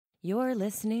You're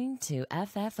listening to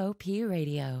FFOP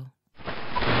Radio.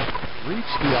 Reach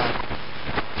the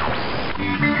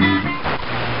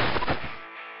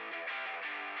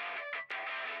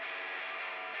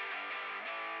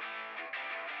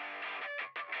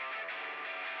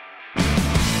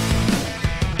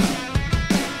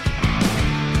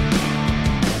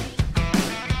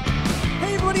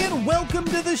welcome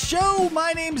to the show.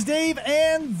 My name's Dave,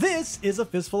 and this is a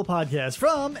Fistful Podcast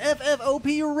from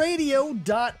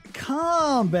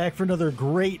FFOPradio.com. Back for another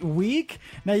great week.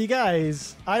 Now, you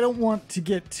guys, I don't want to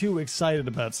get too excited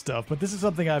about stuff, but this is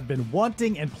something I've been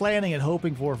wanting and planning and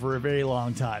hoping for a very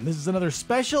long time. This is another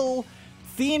special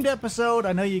themed episode.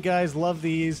 I know you guys love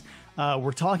these.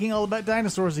 We're talking all about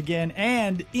dinosaurs again,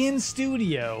 and in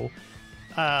studio,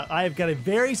 I've got a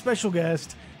very special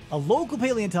guest. A local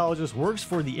paleontologist, works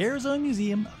for the Arizona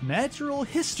Museum of Natural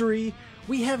History.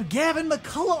 We have Gavin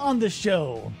McCullough on the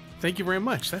show. Thank you very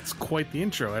much. That's quite the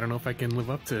intro. I don't know if I can live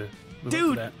up to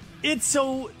that. It's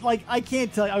so, like, I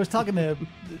can't tell you. I was talking to,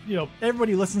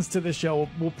 everybody who listens to this show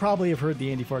will probably have heard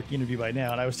the Andy Fark interview by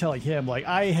now, and I was telling him, like,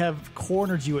 I have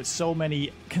cornered you at so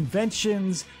many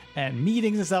conventions and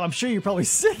meetings and stuff. I'm sure you're probably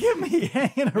sick of me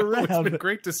hanging around. It's been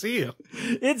great to see you.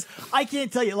 I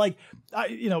can't tell you, like,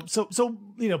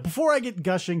 before I get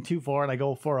gushing too far and I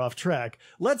go far off track,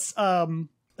 let's,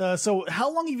 so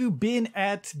how long have you been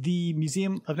at the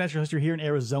Museum of Natural History here in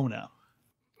Arizona?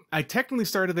 I technically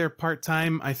started there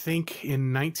part-time, I think,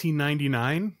 in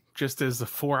 1999, just as a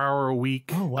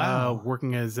 4-hour-a-week,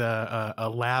 working as a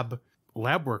lab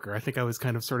worker. I think I was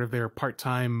kind of sort of their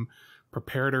part-time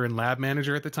preparator and lab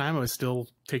manager at the time. I was still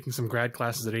taking some grad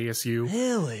classes at ASU.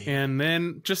 Really? And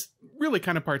then just really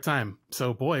kind of part-time.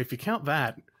 So, boy, if you count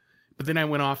that. But then I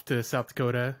went off to South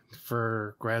Dakota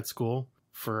for grad school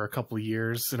for a couple of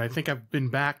years. And I think I've been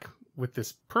back with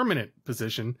this permanent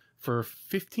position for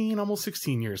 15, almost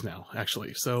 16 years now,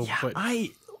 actually. So, yeah, but I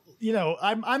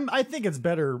think it's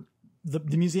better.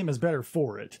 The museum is better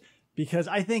for it. Because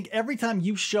I think every time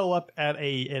you show up at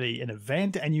an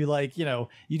event and you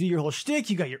you do your whole shtick,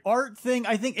 you got your art thing.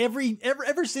 I think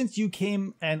ever since you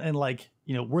came and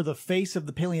we're the face of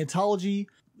the paleontology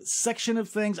section of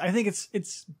things, I think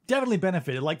it's definitely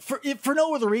benefited. Like for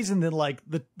no other reason than like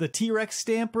the T-Rex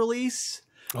stamp release.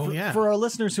 Oh yeah. For our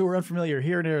listeners who are unfamiliar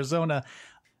here in Arizona.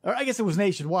 Or I guess it was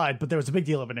nationwide, but there was a big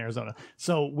deal of it in Arizona.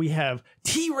 So we have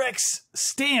T-Rex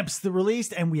stamps that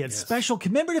released, and we had special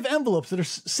commemorative envelopes that are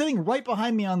sitting right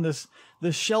behind me on this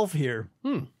shelf here.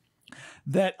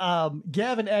 That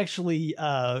Gavin actually,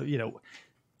 there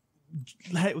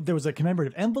was a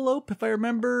commemorative envelope, if I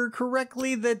remember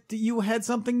correctly, that you had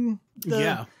something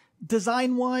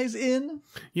design-wise in.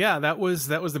 Yeah, that was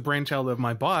the brainchild of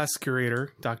my boss,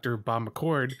 curator, Dr. Bob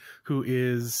McCord, who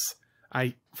is,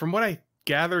 from what I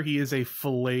gather, he is a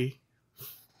flail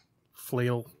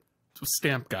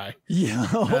stamp guy. Yeah.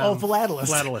 Philatelist.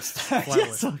 Philatelist.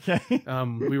 Yes, okay.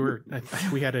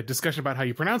 We had a discussion about how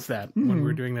you pronounce that when we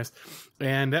were doing this,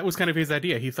 and that was kind of his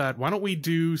idea. He thought, why don't we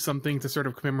do something to sort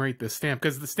of commemorate this stamp?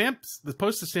 Because the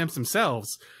postage stamps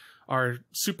themselves are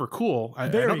super cool. I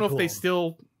don't know if they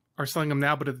still are selling them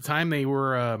now, but at the time they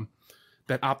were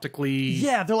that optically.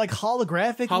 Yeah, they're like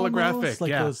holographic. Almost,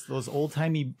 like those old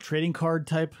timey trading card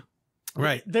type.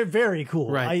 Right. They're very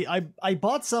cool. Right. I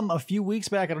bought some a few weeks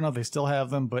back. I don't know if they still have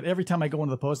them, but every time I go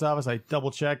into the post office, I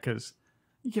double check because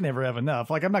you can never have enough.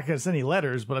 Like, I'm not going to send any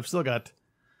letters, but I've still got,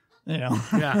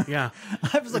 Yeah.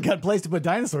 I've still got a place to put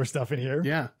dinosaur stuff in here.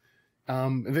 Yeah.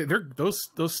 They're those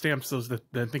stamps,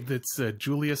 I think that's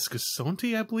Julius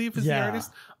Casonti, I believe, is the artist.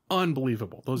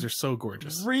 Unbelievable. Those are so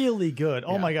gorgeous. Really good.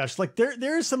 Oh my gosh. Like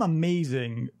there is some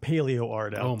amazing paleo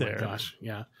art out there. Oh my gosh.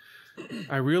 Yeah.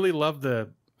 I really love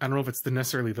I don't know if it's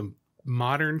necessarily the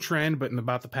modern trend, but in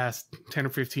about the past 10 or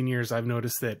 15 years, I've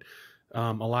noticed that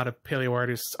a lot of paleo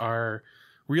artists are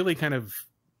really kind of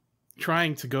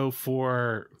trying to go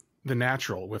for the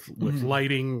natural with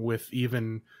lighting, with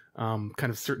even kind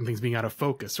of certain things being out of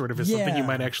focus, sort of as something you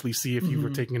might actually see if you were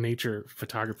taking a nature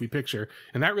photography picture.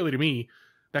 And that really, to me,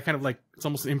 that kind of like, it's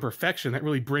almost an imperfection that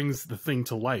really brings the thing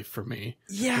to life for me.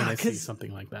 Yeah. When I see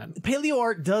something like that. Paleo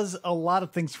art does a lot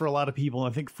of things for a lot of people.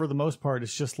 And I think for the most part,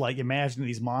 it's just like imagining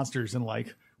these monsters and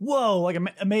like, whoa, like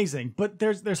amazing. But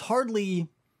there's hardly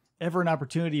ever an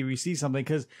opportunity where you see something.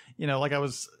 Cause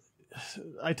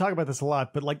I talk about this a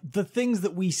lot, but like the things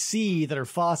that we see that are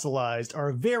fossilized are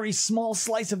a very small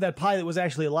slice of that pie that was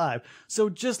actually alive. So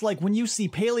just like when you see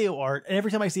paleo art,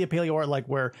 every time I see a paleo art, like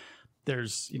where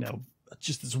there's,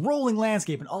 just this rolling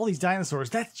landscape and all these dinosaurs,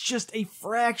 that's just a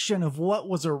fraction of what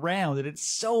was around, and it's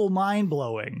so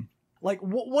mind-blowing. Like,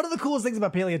 one of the coolest things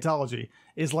about paleontology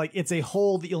is, like, it's a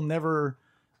hole that you'll never,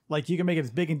 Like you can make it as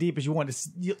big and deep as you want.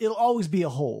 It'll always be a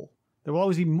hole. There will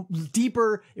always be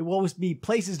deeper. It will always be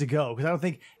places to go. Because I don't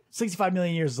think 65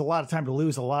 million years is a lot of time to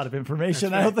lose a lot of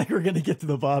information. Right. I don't think we're going to get to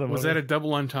the bottom of it. Was that a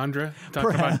double entendre?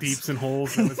 Talking about deeps and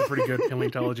holes. That was a pretty good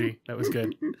paleontology. That was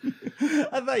good.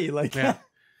 I thought you liked that.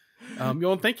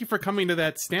 Well, thank you for coming to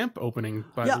that stamp opening,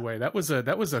 by the way. That was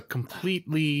a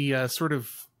completely sort of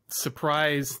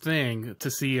surprise thing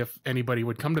to see if anybody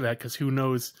would come to that, because who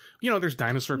knows, there's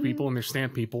dinosaur people and there's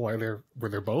stamp people. Were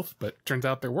there both? But turns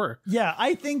out there were. Yeah,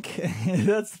 I think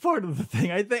that's part of the thing.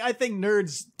 I think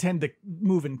nerds tend to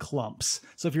move in clumps.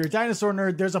 So if you're a dinosaur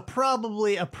nerd, there's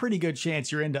probably a pretty good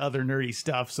chance you're into other nerdy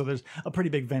stuff. So there's a pretty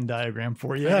big Venn diagram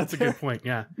for you. That's a good point.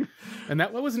 Yeah. And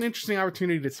that was an interesting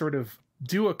opportunity to sort of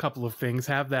do a couple of things,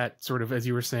 have that sort of, as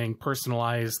you were saying,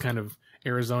 personalized kind of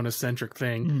Arizona centric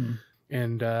thing.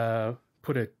 And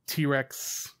put a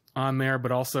T-Rex on there,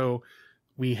 but also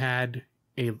we had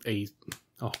a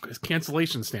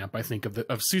cancellation stamp, I think,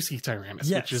 of Susi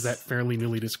Tyrannus, which is that fairly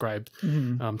newly described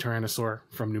tyrannosaur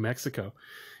from New Mexico.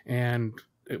 And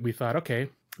we thought, okay,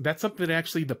 that's something that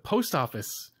actually the post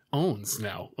office owns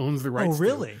the rights. Oh,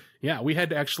 really? Yeah, we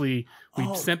had to actually,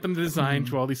 we sent them the design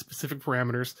to all these specific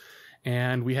parameters.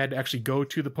 And we had to actually go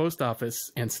to the post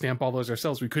office and stamp all those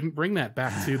ourselves. We couldn't bring that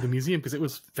back to the museum because it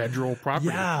was federal property.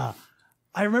 Yeah.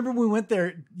 I remember when we went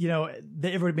there,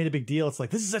 everybody made a big deal. It's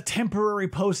like, this is a temporary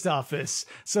post office.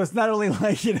 So it's not only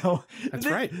like, That's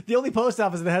right. The only post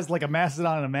office that has like a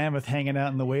mastodon and a mammoth hanging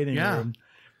out in the waiting room.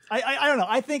 I don't know.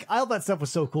 I think all that stuff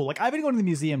was so cool. Like, I've been going to the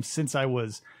museum since I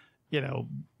was,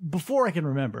 before I can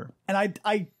remember. And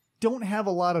I don't have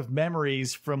a lot of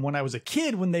memories from when I was a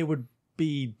kid when they would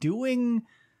be doing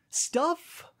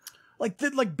stuff like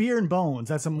Beer and Bones.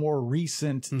 That's a more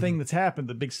recent thing that's happened.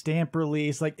 The big stamp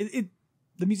release, like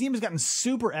the museum has gotten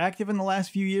super active in the last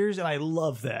few years, and I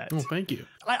love that. Oh, thank you.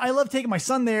 I love taking my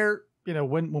son there,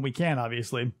 when we can,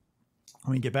 obviously,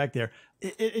 when we get back there.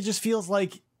 It just feels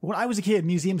like when I was a kid,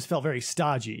 museums felt very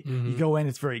stodgy. You go in,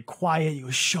 it's very quiet.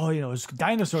 You show, it's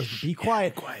dinosaurs, but be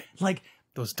quiet. Quiet. Like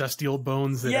those dusty old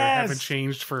bones that haven't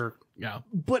changed for. Yeah.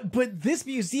 But this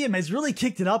museum has really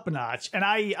kicked it up a notch, and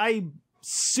I'm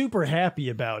super happy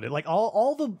about it. Like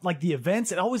all the the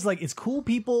events, it always it's cool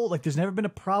people. Like there's never been a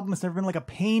problem. It's never been a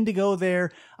pain to go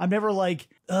there. I'm never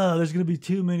there's gonna be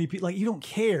too many people. Like you don't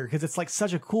care because it's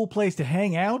such a cool place to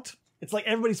hang out. It's like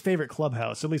everybody's favorite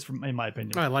clubhouse, at least in my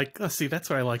opinion. See, that's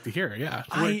what I like to hear. Yeah.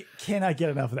 I cannot get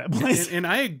enough of that place. And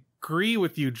I agree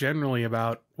with you generally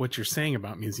about what you're saying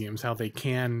about museums, how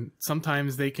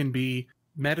sometimes they can be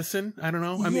medicine. I don't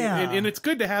know. I mean, and it's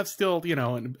good to have still,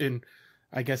 and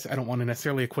I guess I don't want to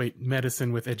necessarily equate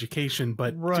medicine with education,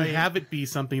 but to have it be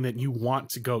something that you want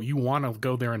to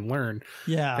go there and learn.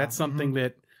 Yeah. That's something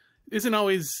that isn't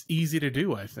always easy to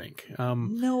do, I think.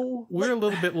 No. We're a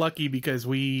little bit lucky because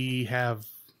we have,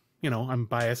 I'm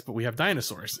biased, but we have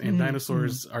dinosaurs, and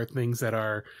dinosaurs are things that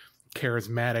are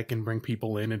charismatic and bring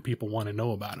people in and people want to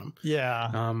know about them.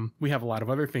 Yeah. We have a lot of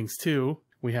other things too.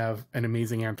 We have an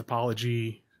amazing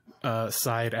anthropology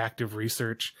side, active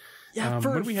research. Yeah,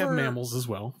 but we have mammals as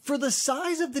well. For the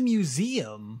size of the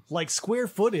museum, square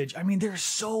footage, I mean, there's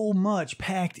so much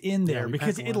packed in there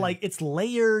because it's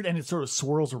layered and it sort of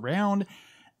swirls around,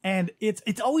 and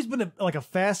it's always been a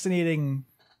fascinating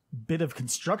bit of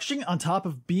construction on top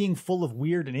of being full of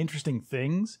weird and interesting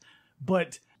things.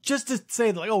 But just to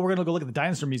say we're gonna go look at the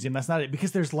dinosaur museum, that's not it,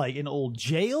 because there's an old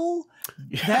jail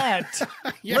that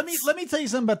yes. let me tell you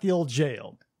something about the old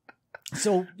jail.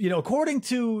 So, according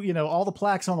to, all the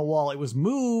plaques on the wall, it was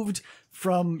moved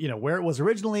from, where it was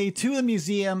originally to the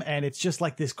museum. And it's just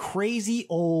this crazy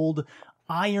old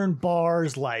iron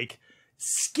bars,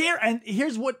 scare. And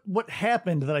here's what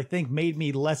happened that I think made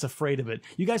me less afraid of it.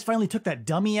 You guys finally took that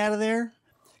dummy out of there?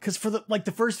 Because for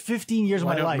the first 15 years of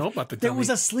my life, there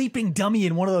was a sleeping dummy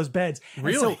in one of those beds.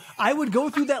 Really? And so I would go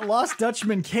through that Lost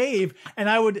Dutchman cave, and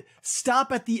I would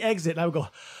stop at the exit, and I would go,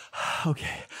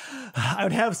 okay. I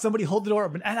would have somebody hold the door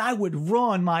open, and I would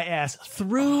run my ass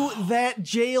through that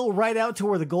jail right out to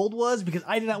where the gold was, because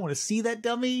I did not want to see that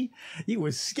dummy. It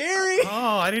was scary.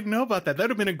 Oh, I didn't know about that. That would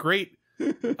have been a great.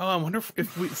 Oh, I wonder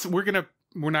if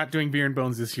we're not doing Beer and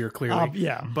Bones this year, clearly.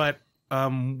 Yeah, but.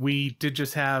 We did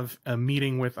just have a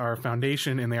meeting with our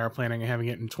foundation, and they are planning on having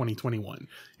it in 2021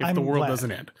 if the world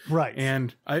doesn't end. Right.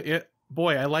 And I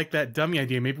like that dummy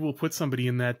idea. Maybe we'll put somebody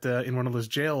in that in one of those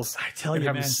jails. I tell you,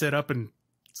 have man, them sit up and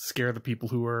scare the people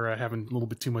who are having a little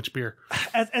bit too much beer.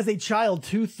 As a child,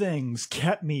 two things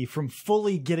kept me from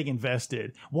fully getting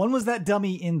invested. One was that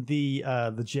dummy in the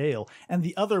jail, and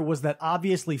the other was that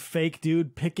obviously fake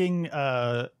dude picking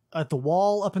at the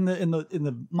wall up in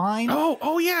the mine.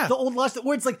 Oh yeah, the old lost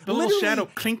where it's like the little shadow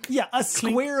clink. Yeah, a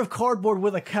clink. Square of cardboard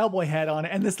with a cowboy hat on it,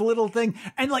 and this little thing.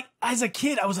 And like as a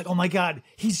kid, I was like, oh my god,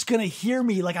 he's gonna hear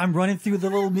me. Like I'm running through the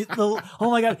little.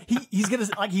 Oh my god, he's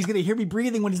gonna hear me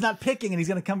breathing when he's not picking, and he's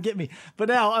gonna come get me. But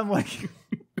now I'm like.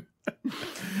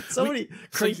 So many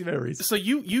crazy memories. So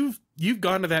you've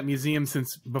gone to that museum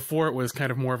since before it was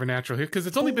kind of more of a natural history, because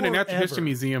it's only been a natural history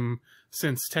museum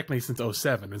since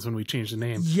 07 is when we changed the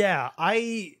name. Yeah,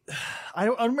 I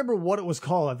don't remember what it was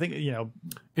called. I think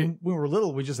when we were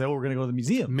little, we just said, "Oh, we're going to go to the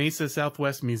museum." Mesa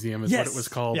Southwest Museum is what it was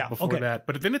called before that.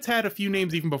 But then it's had a few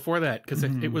names even before that, because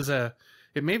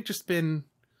it may have just been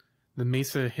the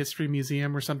Mesa History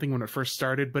Museum or something when it first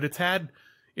started. But it's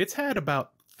had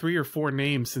about 3 or 4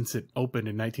 names since it opened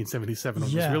in 1977.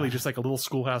 It was really just like a little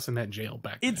schoolhouse in that jail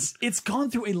back then. It's gone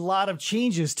through a lot of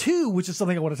changes too, which is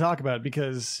something I want to talk about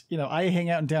because, I hang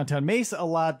out in downtown Mesa a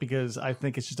lot because I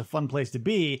think it's just a fun place to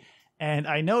be. And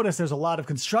I noticed there's a lot of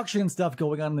construction and stuff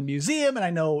going on in the museum. And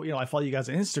I know, I follow you guys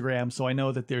on Instagram, so I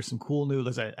know that there's some cool new,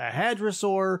 there's a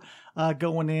hadrosaur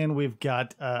going in. We've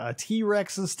got a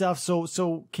T-Rex and stuff.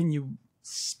 So can you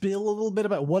spill a little bit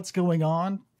about what's going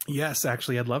on? Yes,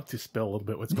 actually, I'd love to spill a little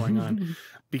bit what's going on.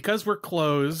 Because we're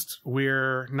closed,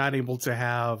 we're not able to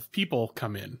have people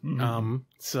come in.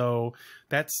 So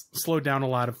that's slowed down a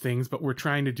lot of things, but we're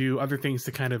trying to do other things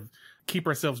to kind of keep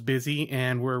ourselves busy.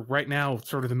 And we're right now,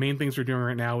 sort of the main things we're doing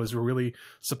right now is we're really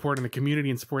supporting the community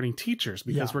and supporting teachers,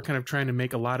 because we're kind of trying to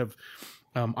make a lot of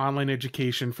online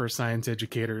education for science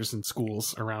educators and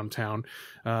schools around town.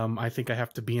 I think I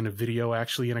have to be in a video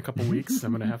actually in a couple weeks.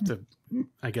 I'm going to have to,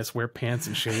 I guess, wear pants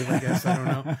and shave, I guess. I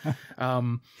don't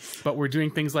know. But we're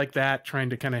doing things like that, trying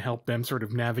to kind of help them sort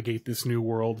of navigate this new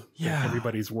world that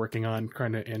everybody's working on,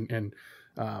 kind of, and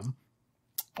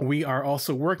we are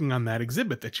also working on that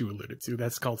exhibit that you alluded to.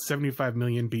 That's called 75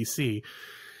 million BC.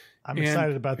 I'm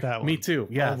excited about that one. Me too.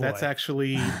 Yeah, that's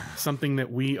actually something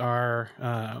that we are...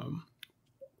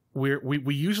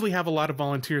 We usually have a lot of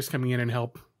volunteers coming in and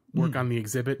help work on the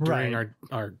exhibit during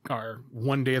our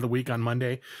one day of the week on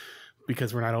Monday,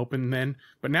 because we're not open then.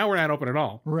 But now we're not open at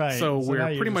all. Right. So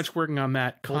we're pretty much working on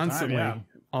that constantly. Time,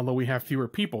 although we have fewer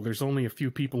people. There's only a few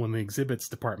people in the exhibits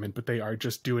department, but they are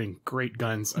just doing great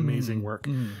guns, amazing work.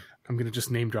 I'm going to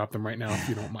just name drop them right now if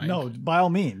you don't mind. No, by all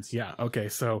means. Yeah. Okay.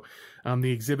 So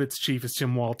the exhibits chief is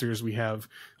Tim Walters. We have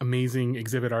amazing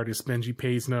exhibit artist Benji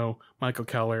Paisno, Michael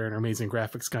Keller, and our amazing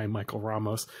graphics guy Michael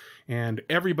Ramos. And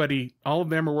everybody, all of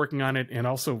them are working on it. And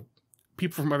also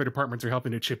people from other departments are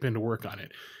helping to chip in to work on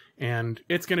it. And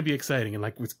it's going to be exciting. And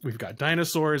like we've got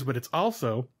dinosaurs, but it's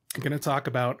also going to talk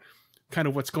about kind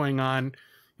of what's going on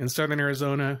in southern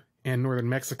Arizona and northern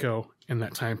Mexico in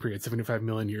that time period, 75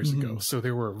 million years ago. So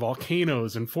there were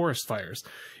volcanoes and forest fires.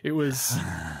 It was,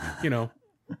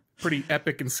 pretty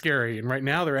epic and scary. And right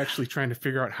now they're actually trying to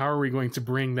figure out how are we going to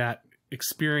bring that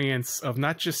experience of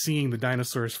not just seeing the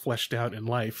dinosaurs fleshed out in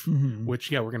life, which,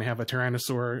 we're going to have a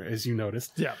tyrannosaur, as you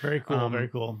noticed. Yeah, very cool, very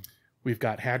cool. We've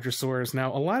got hadrosaurs.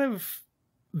 Now, a lot of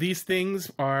these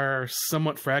things are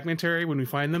somewhat fragmentary when we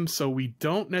find them, so we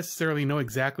don't necessarily know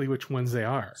exactly which ones they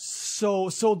are. So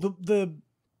the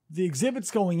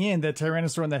exhibits going in, that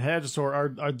Tyrannosaur and that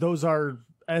Hadrosaur, are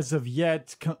as of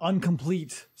yet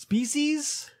incomplete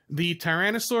species? The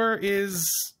Tyrannosaur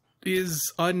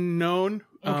is unknown.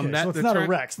 Okay, so it's not a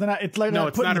Rex. They're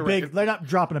not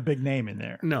dropping a big name in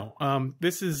there. No.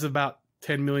 This is about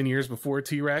 10 million years before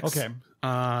T-Rex. Okay.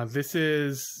 This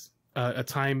is a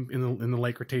time in the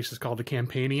late Cretaceous called the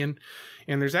Campanian,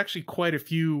 and there's actually quite a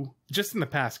few just in the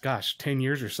past 10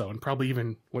 years or so, and probably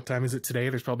even, what time is it today?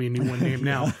 There's probably a new one named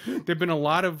now. There've been a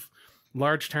lot of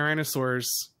large tyrannosaurs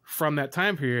from that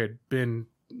time period been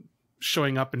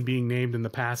showing up and being named in the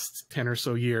past 10 or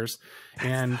so years.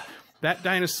 And that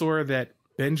dinosaur that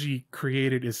Benji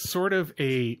created is sort of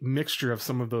a mixture of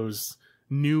some of those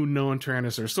new known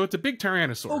tyrannosaurs. So it's a big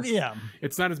tyrannosaur. Oh, yeah.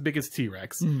 It's not as big as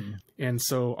T-Rex. And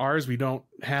so ours, we don't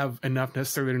have enough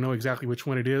necessarily to know exactly which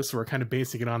one it is. So we're kind of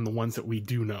basing it on the ones that we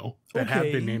do know that have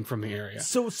been named from the area.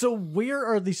 So where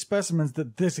are the specimens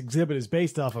that this exhibit is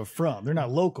based off of from? They're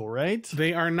not local, right?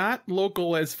 They are not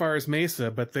local as far as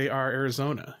Mesa, but they are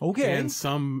Arizona. Okay. And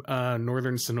some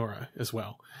northern Sonora as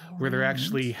well, where there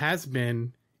actually has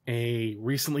been a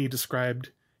recently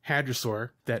described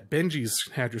hadrosaur that Benji's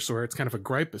hadrosaur, it's kind of a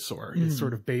griposaur, is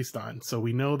sort of based on. So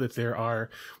we know that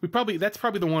that's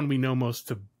probably the one we know most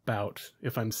about,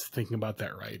 if I'm thinking about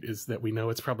that right, is that we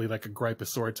know it's probably like a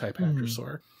griposaur type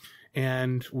hadrosaur.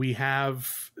 And we have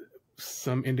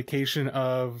some indication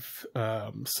of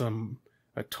some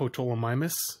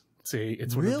Totolomymus.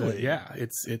 It's one of the,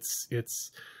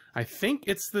 it's I think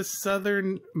it's the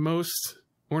southernmost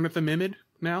ornithomimid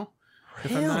now,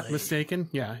 if I'm not mistaken.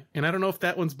 Yeah. And I don't know if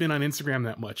that one's been on Instagram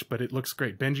that much, but it looks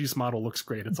great. Benji's model looks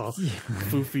great. It's all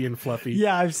foofy and fluffy.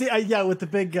 Yeah, I've seen. with the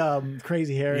big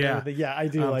crazy hair. And everything. Yeah, I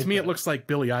do. To me, it looks like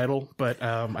Billy Idol, but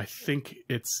I think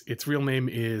its real name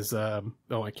is. I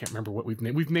can't remember what we've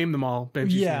named. We've named them all.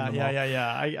 Benji's named them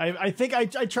all. I think I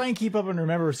try and keep up and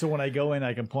remember, so when I go in,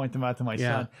 I can point them out to my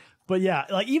son. But yeah,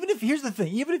 like here's the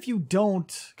thing, even if you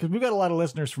don't, because we've got a lot of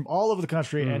listeners from all over the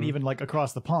country and even like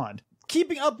across the pond.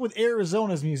 Keeping up with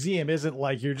Arizona's museum isn't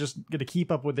like you're just going to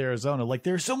keep up with Arizona. Like,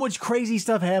 there's so much crazy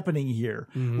stuff happening here.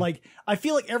 Like, I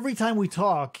feel like every time we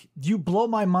talk, you blow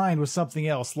my mind with something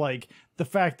else. Like, the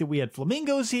fact that we had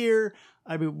flamingos here.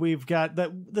 I mean, we've got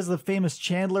there's the famous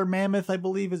Chandler mammoth, I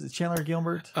believe. Is it Chandler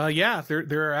Gilbert? Yeah,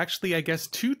 there are actually, I guess,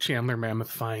 2 Chandler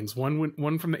mammoth finds.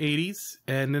 One from the 80s,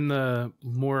 and then the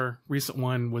more recent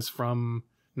one was from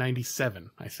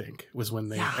 97, I think, was when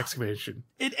the excavation.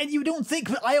 And you don't think,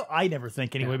 I never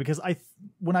think anyway, because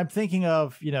when I'm thinking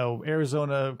of,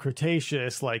 Arizona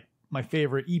Cretaceous, like my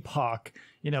favorite epoch,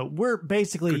 we're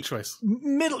basically good choice.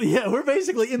 We're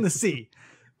basically in the sea.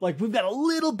 Like, we've got a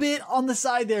little bit on the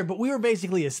side there, but we were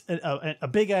basically a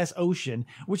big ass ocean,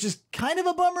 which is kind of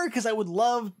a bummer because I would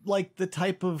love like the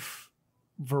type of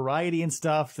variety and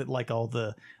stuff that like all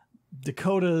the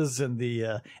Dakotas and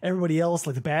the everybody else,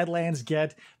 like the Badlands,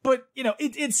 get. But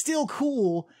it's still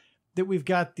cool that we've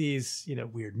got these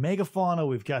weird megafauna,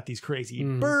 we've got these crazy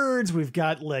birds, we've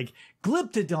got like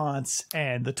glyptodonts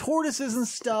and the tortoises and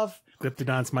stuff.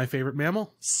 Glyptodont's my favorite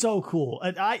mammal. So cool.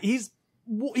 And he's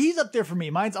up there for me.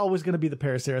 Mine's always going to be the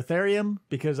Paraceratherium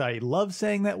because I love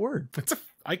saying that word.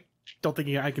 I don't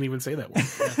think I can even say that word.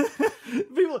 Yeah.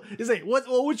 People say,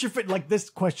 what's your like? This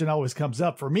question always comes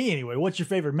up for me anyway. What's your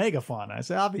favorite megafauna? I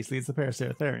say, obviously, it's the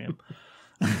Paraceratherium.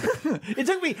 It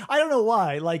took me, I don't know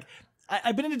why. Like,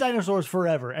 I've been into dinosaurs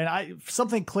forever, and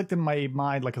something clicked in my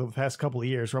mind like the past couple of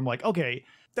years where I'm like, okay,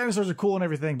 dinosaurs are cool and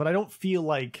everything, but I don't feel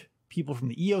like people from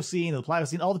the Eocene, the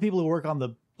Pliocene, all the people who work on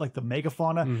the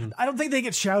megafauna, I don't think they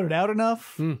get shouted out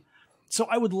enough. So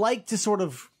I would like to sort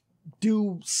of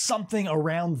do something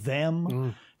around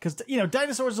them. Because,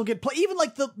 dinosaurs will get even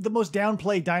like the most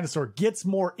downplayed dinosaur gets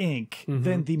more ink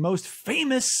than the most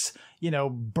famous,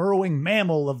 burrowing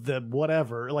mammal of the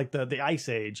whatever, like the Ice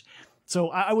Age. So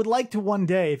I would like to one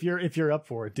day, if you're up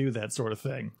for it, do that sort of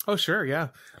thing. Oh, sure. Yeah.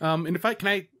 And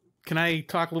can I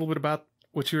talk a little bit about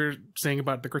what you were saying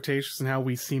about the Cretaceous and how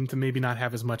we seem to maybe not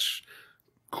have as much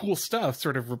cool stuff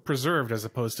sort of preserved as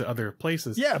opposed to other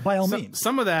places? Yeah, by all means.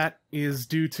 Some of that is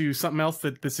due to something else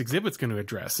that this exhibit's going to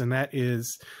address, and that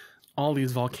is all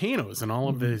these volcanoes and all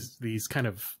of these kind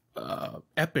of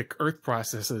epic earth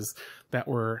processes that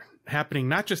were happening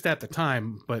not just at the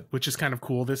time, but which is kind of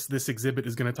cool. This exhibit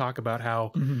is going to talk about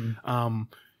how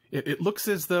it looks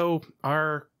as though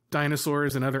our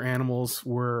dinosaurs and other animals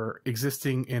were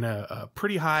existing in a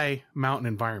pretty high mountain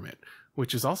environment,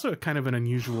 which is also kind of an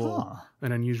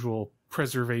unusual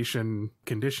preservation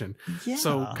condition. Yeah.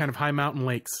 So kind of high mountain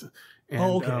lakes.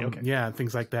 And, yeah,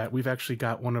 things like that. We've actually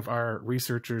got one of our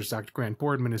researchers, Dr. Grant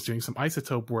Boardman, is doing some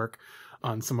isotope work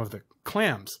on some of the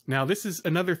clams. Now, this is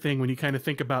another thing when you kind of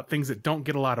think about things that don't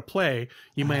get a lot of play.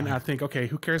 You might not think, okay,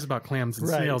 who cares about clams and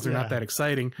snails? They're not that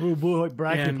exciting. Ooh,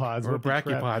 brachiopods. Or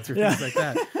brachiopods or things like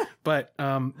that. But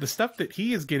the stuff that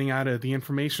he is getting out of the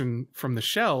information from the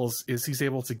shells is he's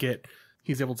able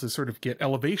to sort of get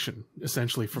elevation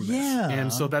essentially from this.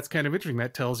 And so that's kind of interesting.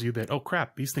 That tells you that, oh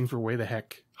crap, these things were way the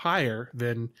heck higher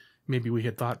than maybe we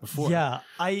had thought before. Yeah.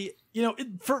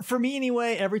 For me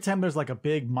anyway, every time there's like a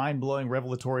big mind-blowing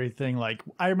revelatory thing, like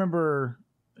I remember,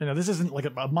 this isn't like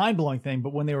a mind-blowing thing,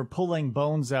 but when they were pulling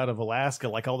bones out of Alaska,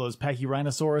 like all those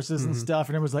Pachyrhinosaurus and stuff,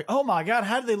 and it was like, oh my God,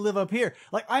 how do they live up here?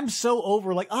 Like, I'm so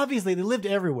over, like, obviously they lived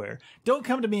everywhere. Don't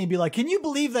come to me and be like, can you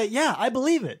believe that? Yeah, I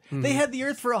believe it. They had the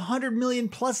earth for 100 million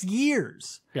plus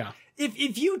years. Yeah.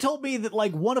 If you told me that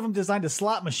like one of them designed a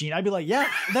slot machine, I'd be like, yeah,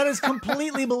 that is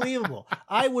completely believable.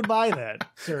 I would buy that,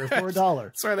 sir, for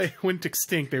 $1. Sorry, they went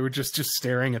extinct. They were just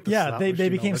staring at the slot machine. They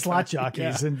became slot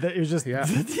jockeys, and it was just the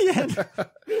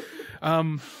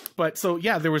end. But so,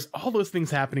 yeah, there was all those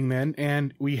things happening then,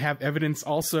 and we have evidence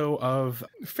also of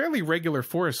fairly regular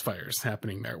forest fires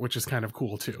happening there, which is kind of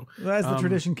cool too. Well, as the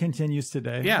tradition continues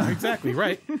today. Yeah, exactly,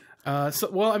 right.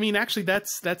 Actually,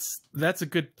 that's a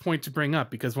good point to bring up,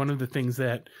 because one of the things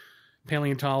that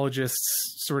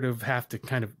paleontologists sort of have to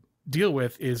kind of deal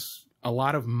with is a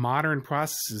lot of modern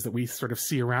processes that we sort of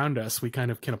see around us, we kind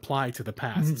of can apply to the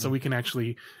past. So we can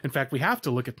actually, in fact, we have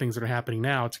to look at things that are happening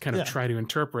now to kind of try to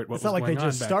interpret what was going on. It's not like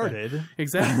they just started. Then.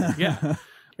 Exactly. Yeah.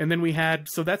 And then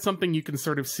so that's something you can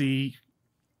sort of see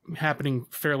happening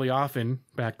fairly often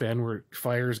back then, where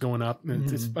fires going up.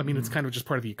 And it's kind of just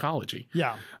part of the ecology.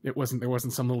 Yeah. There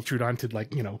wasn't some little Trudonted,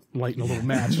 like, lighting a little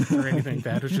match or anything like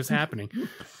that. It was just happening.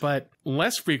 But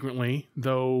less frequently,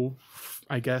 though,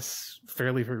 I guess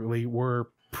fairly frequently, were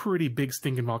pretty big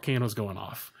stinking volcanoes going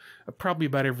off. Probably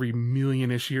about every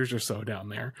million-ish years or so down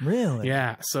there. Really?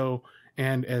 Yeah. So,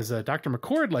 and as Dr.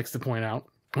 McCord likes to point out,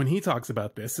 when he talks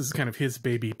about this is kind of his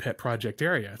baby pet project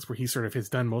area. It's where he sort of has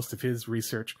done most of his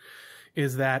research,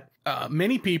 is that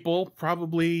many people,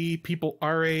 probably people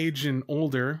our age and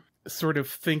older, sort of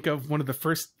think of one of the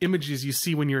first images you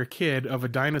see when you're a kid of a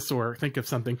dinosaur, think of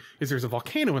something, is there's a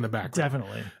volcano in the background.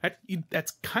 Definitely.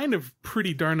 That's kind of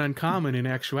pretty darn uncommon in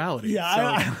actuality.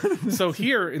 Yeah. So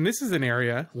here, and this is an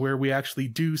area where we actually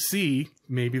do see,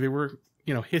 maybe there were,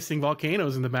 hissing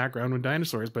volcanoes in the background with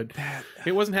dinosaurs, but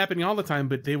it wasn't happening all the time,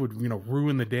 but they would,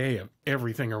 ruin the day of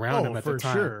everything around them at the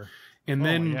time. Sure. And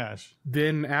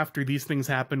then after these things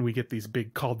happen, we get these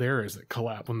big calderas that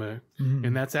collapse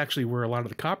and that's actually where a lot of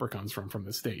the copper comes from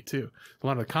the state too. A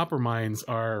lot of the copper mines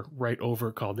are right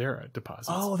over caldera deposits.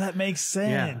 Oh, that makes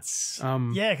sense.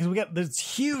 Yeah. Because there's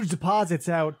huge deposits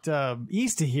out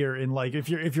east of here in, like, if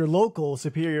you're local,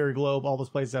 Superior, Globe, all those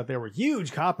places out there were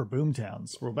huge copper boom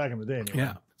towns. Well, back in the day anyway.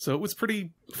 Yeah. So it was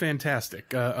pretty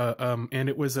fantastic. And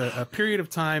it was a period of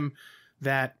time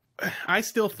that I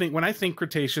still think, when I think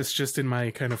Cretaceous, just in my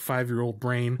kind of 5-year-old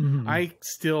brain, I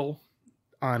still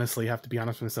honestly have to be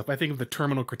honest with myself. I think of the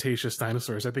terminal Cretaceous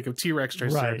dinosaurs. I think of T-Rex,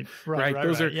 Triceratops. Right.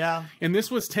 Those are, yeah. And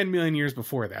this was 10 million years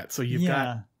before that. So you've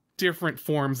got different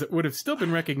forms that would have still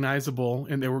been recognizable,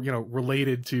 and they were,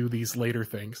 related to these later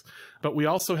things. But we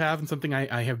also have, and something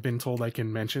I have been told I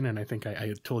can mention, and I think I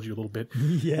had told you a little bit.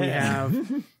 Yeah.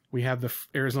 We have the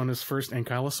Arizona's first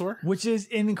ankylosaur, which is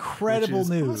incredible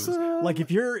news. Awesome. Like, if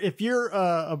you're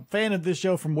a fan of this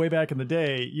show from way back in the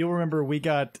day, you'll remember we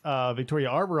got Victoria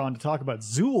Arbor on to talk about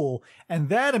Zool and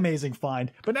that amazing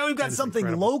find. But now we've got something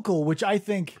local, which I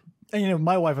think, and,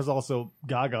 my wife is also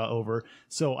gaga over.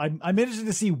 So I'm interested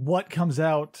to see what comes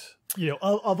out,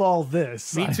 of all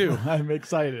this. Me too. I'm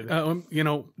excited.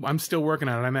 I'm still working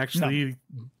on it. I'm actually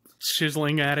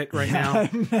chiseling at it right now.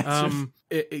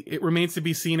 It remains to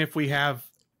be seen if we have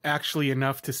actually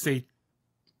enough to say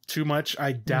too much.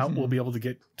 I doubt we'll be able to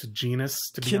get to genus,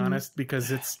 to be honest,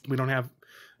 because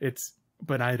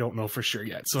but I don't know for sure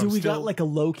yet. So do we got like a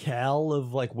locale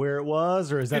of like where it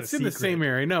was, or is that it's in the same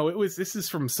area? No, this is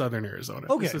from southern Arizona.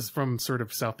 Okay. This is from sort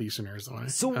of southeastern Arizona.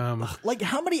 So like,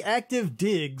 how many active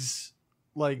digs,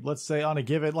 like, let's say on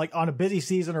a busy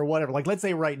season or whatever, like, let's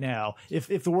say right now, if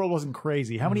the world wasn't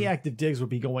crazy, how many active digs would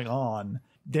be going on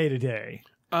day to day?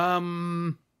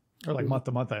 Or like month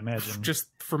to month, I imagine. Just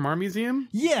from our museum?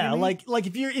 Yeah, maybe? like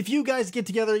if you guys get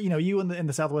together, you and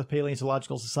the Southwest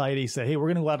Paleontological Society say, hey, we're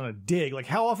going to go out on a dig. Like,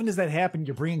 how often does that happen?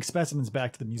 You're bringing specimens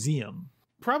back to the museum?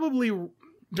 Probably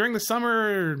during the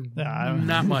summer,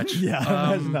 not much.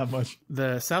 Not much.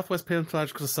 The Southwest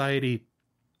Paleontological Society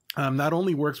not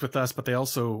only works with us, but they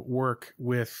also work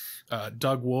with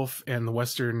Doug Wolf and the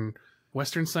Western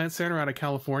Science Center out of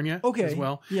California as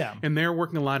well. Yeah. And they're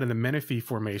working a lot in the Menifee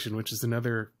Formation, which is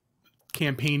another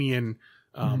Campanian,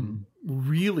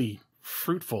 really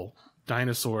fruitful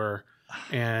dinosaur,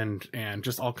 and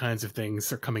just all kinds of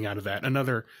things are coming out of that.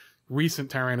 Another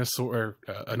recent Tyrannosaur,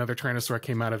 another Tyrannosaur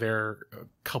came out of there a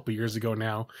couple years ago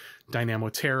now, Dynamo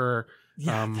Terror,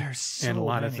 there's so and a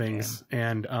lot many, of things.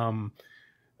 Man. And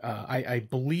I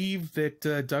believe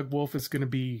that Doug Wolf is going to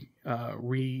be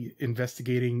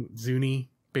re-investigating Zuni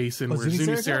Basin, where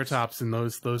Zuniceratops and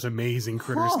those amazing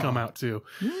critters come out too.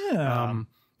 Yeah.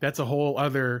 That's a whole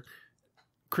other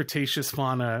Cretaceous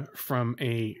fauna from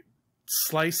a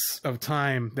slice of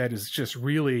time that is just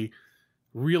really,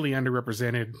 really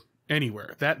underrepresented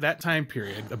anywhere. That time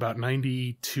period, about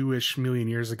 92-ish million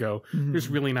years ago, there's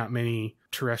really not many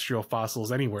terrestrial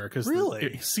fossils anywhere, because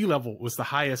sea level was the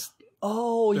highest.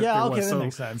 Oh, yeah, okay, that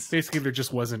makes sense. Basically, there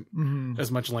just wasn't as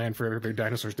much land for their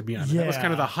dinosaurs to be on. Yeah. That was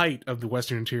kind of the height of the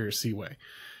Western Interior Seaway.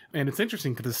 And it's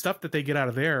interesting because the stuff that they get out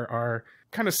of there are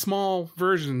kind of small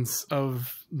versions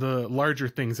of the larger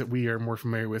things that we are more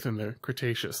familiar with in the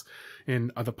Cretaceous.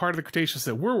 And the part of the Cretaceous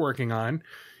that we're working on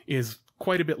is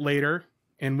quite a bit later,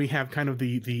 and we have kind of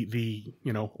the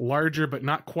larger but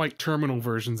not quite terminal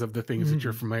versions of the things that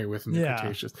you're familiar with in the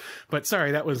Cretaceous. But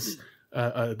sorry, that was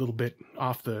a little bit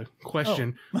off the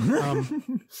question.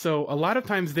 So a lot of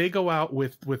times they go out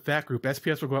with that group.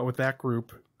 SPS will go out with that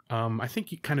group. I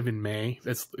think kind of in May.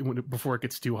 That's before it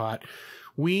gets too hot.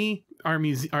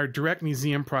 Our direct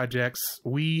museum projects,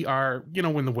 we are,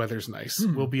 when the weather's nice,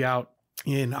 we'll be out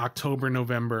in October,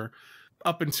 November,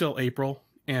 up until April.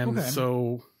 And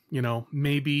so you know,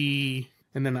 maybe,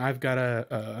 and then I've got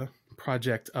a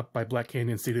project up by Black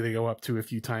Canyon City they go up to a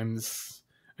few times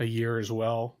a year as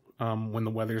well, when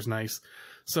the weather's nice.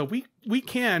 So we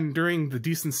can, during the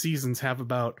decent seasons, have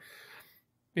about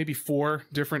maybe 4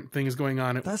 different things going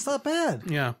on. That's not bad.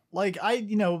 Yeah. Like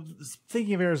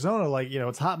thinking of Arizona, like,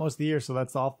 it's hot most of the year, so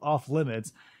that's off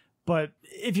limits. But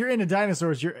if you're into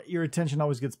dinosaurs, your attention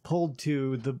always gets pulled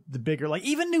to the bigger, like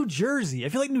even New Jersey. I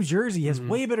feel like New Jersey has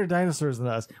way better dinosaurs than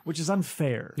us, which is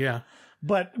unfair. Yeah.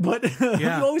 But you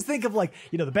always think of, like,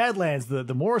 the Badlands,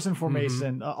 the Morrison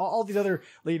Formation, all these other,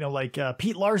 like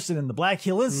Pete Larson and the Black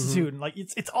Hill Institute, and like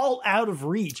it's all out of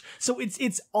reach. So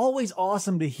it's always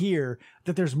awesome to hear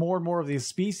that there's more and more of these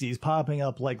species popping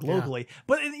up, like, locally.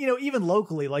 But even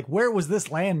locally, like, where was this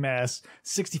landmass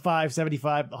 65,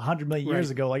 75, 100 million years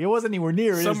ago? Like, it wasn't anywhere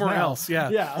near it Somewhere is now. else. Yeah.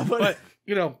 Yeah. But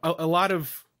a lot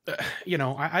of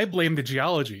I blame the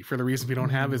geology for the reason we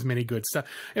don't have as many good stuff.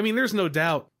 I mean, there's no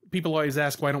doubt. People always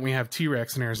ask, why don't we have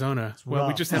T-Rex in Arizona? Well,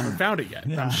 we just haven't found it yet.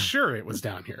 Yeah. I'm sure it was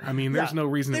down here. I mean, there's no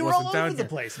reason it were wasn't all down over here. the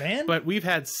place, man. But we've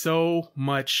had so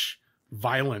much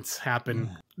violence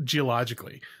happen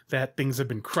geologically that things have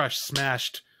been crushed,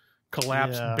 smashed,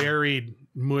 collapsed, buried,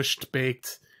 mushed,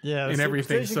 baked, and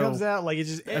everything. So comes out, like,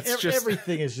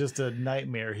 everything is just a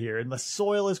nightmare here. And the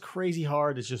soil is crazy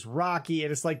hard. It's just rocky,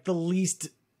 and it's like the least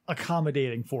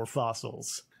accommodating for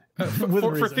fossils.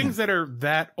 For things that are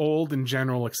that old in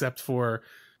general, except for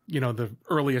the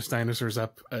earliest dinosaurs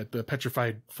up at the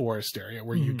petrified forest area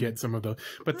where you get some of those.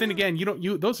 But then again,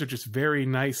 those are just very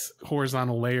nice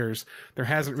horizontal layers. There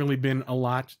hasn't really been a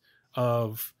lot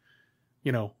of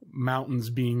mountains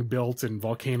being built and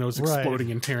volcanoes exploding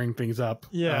and tearing things up.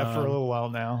 For a little while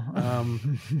now.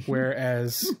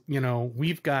 Whereas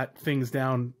we've got things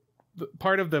down.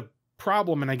 Part of the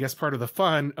problem, and I guess part of the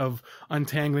fun of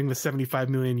untangling the 75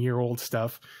 million year old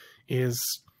stuff, is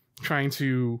trying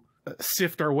to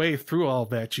sift our way through all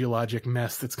that geologic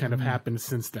mess that's kind of happened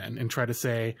since then, and try to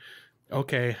say,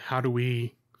 okay, how do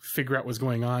we figure out what's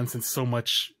going on since so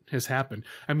much has happened?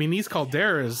 I mean, these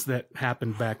calderas that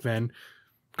happened back then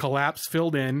collapsed,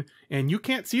 filled in, and you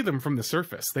can't see them from the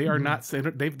surface. They are not,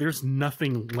 there's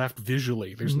nothing left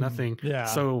visually. There's nothing. Yeah.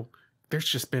 So there's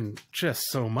just been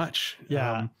so much.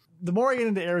 Yeah. The more I get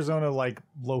into Arizona, like,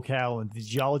 locale and the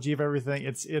geology of everything,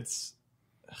 it's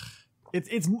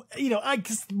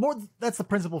more, that's the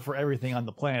principle for everything on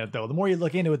the planet, though. The more you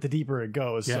look into it, the deeper it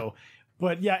goes. Yeah. So,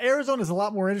 but yeah, Arizona is a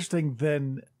lot more interesting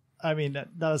than, I mean,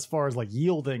 not as far as like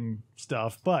yielding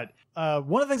stuff, but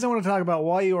one of the things I want to talk about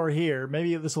while you are here,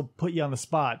 maybe this will put you on the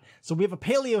spot. So we have a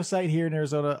paleo site here in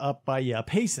Arizona up by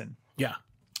Payson. Yeah.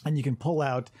 And you can pull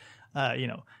out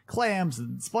clams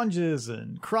and sponges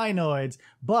and crinoids.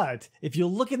 But if you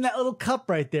look in that little cup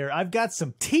right there, I've got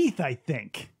some teeth, I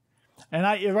think. And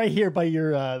right here by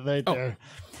your, there.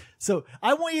 So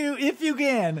I want you, if you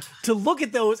can, to look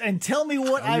at those and tell me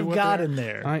what I've got in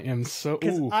there. I am so...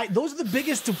 those are the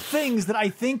biggest of things that I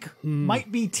think might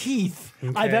be teeth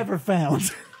I've ever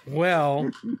found.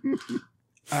 Well,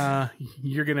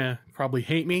 you're going to probably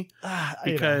hate me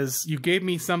because you gave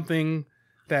me something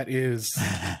that is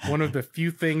one of the few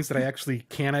things that I actually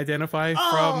can identify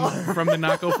from the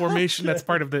Naco Formation. That's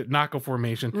part of the Naco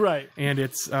Formation. Right. And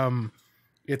it's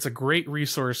a great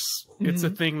resource. It's a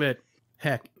thing that,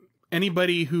 heck,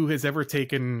 anybody who has ever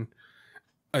taken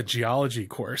a geology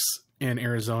course in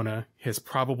Arizona has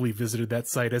probably visited that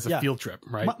site as a field trip,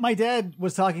 right? My dad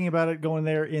was talking about it going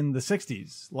there in the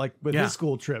 60s, like with his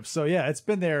school trips. So yeah, it's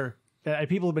been there.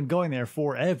 People have been going there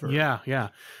forever. Yeah.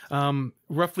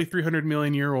 Roughly 300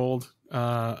 million year old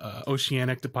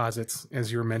oceanic deposits,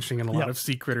 as you were mentioning, and a lot of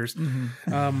sea critters.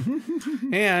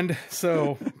 And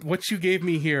so what you gave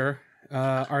me here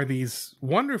are these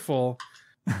wonderful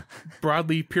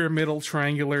broadly pyramidal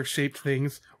triangular shaped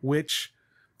things, which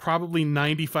probably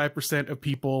 95% of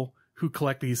people who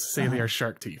collect these say they are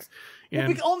shark teeth.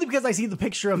 And only because I see the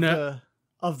picture of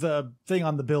the thing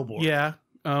on the billboard. Yeah.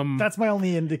 That's my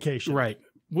only indication. Right.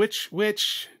 Which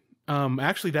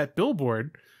actually that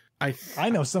billboard, I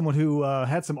know someone who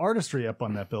had some artistry up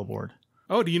on that billboard.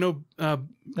 Oh, do you know? No,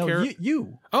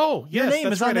 you. Oh, yes, your name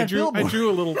that's is right. on that billboard. I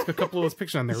drew a couple of those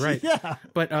pictures on there, right? Yeah.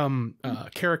 But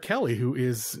Kara Kelly, who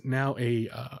is now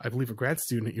I believe a grad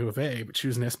student at U of A, but she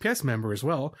was an SPS member as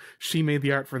well. She made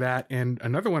the art for that, and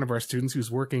another one of our students who's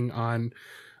working on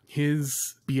his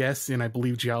BS in, I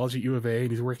believe, geology at U of A,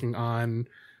 and he's working on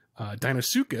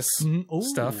Dinosuchus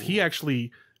stuff. He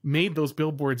actually made those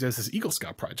billboards as his Eagle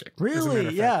Scout project.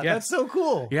 Really? Yeah, that's so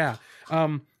cool. Yeah.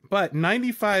 But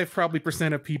 95 probably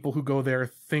percent of people who go there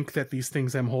think that these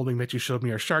things I'm holding that you showed me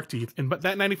are shark teeth. But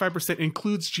that 95%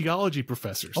 includes geology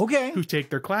professors who take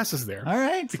their classes there. All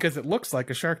right. Because it looks like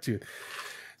a shark tooth.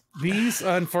 These,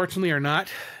 unfortunately, are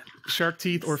not shark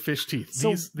teeth or fish teeth.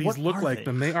 So these look like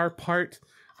them. They are part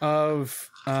of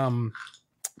a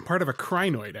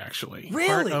crinoid, actually.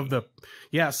 Really? Part of the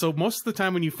so most of the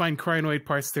time when you find crinoid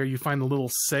parts there, you find the little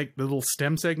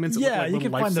stem segments that look like you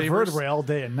can find the vertebrae all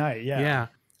day and night. Yeah.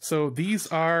 So these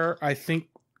are, I think,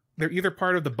 they're either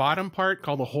part of the bottom part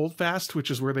called the holdfast,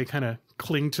 which is where they kind of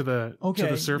cling to the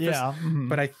surface. Yeah. Mm-hmm.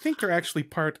 But I think they're actually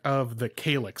part of the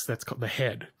calyx. That's called the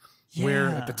head. Yeah. Where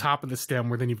at the top of the stem,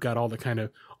 where then you've got all the kind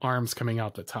of arms coming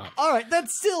out the top. All right,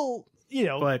 that's still,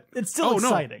 but it's still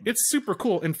exciting. No, it's super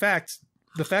cool. In fact,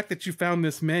 the fact that you found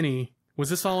this many, was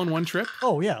this all in one trip?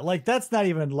 Oh yeah, like that's not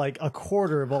even like a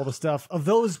quarter of all the stuff of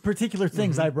those particular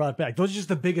things I brought back. Those are just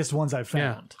the biggest ones I've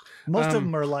found. Yeah. Most of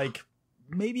them are like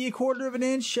maybe a quarter of an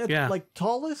inch at like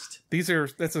tallest.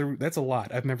 That's a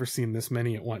lot. I've never seen this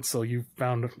many at once. So you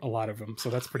found a lot of them. So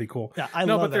that's pretty cool. Yeah, I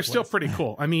love that they're still pretty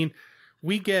cool. I mean,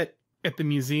 we get at the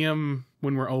museum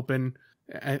when we're open,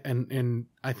 and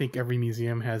I think every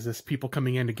museum has this, people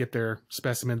coming in to get their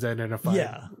specimens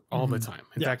identified all the time.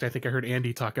 In fact, I think I heard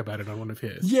Andy talk about it on one of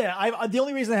his. Yeah, the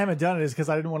only reason I haven't done it is because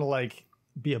I didn't want to like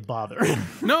be a bother.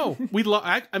 No,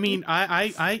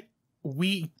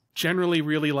 we generally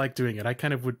really like doing it. I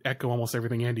kind of would echo almost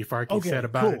everything Andy Farkey said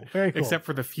about it. Very cool. Except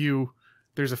for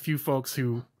there's a few folks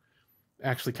who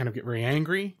actually kind of get very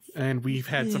angry, and we've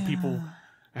had some people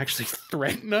actually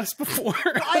threaten us before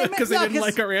because they didn't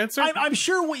like our answer. I'm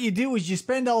sure what you do is you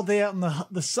spend all day out in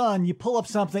the sun, you pull up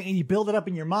something and you build it up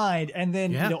in your mind, and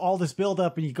then all this build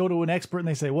up, and you go to an expert and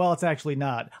they say, well, it's actually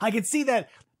not. I can see that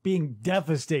being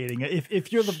devastating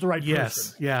if you're the right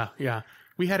person. Yeah.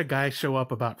 We had a guy show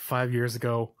up about 5 years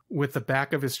ago with the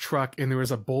back of his truck, and there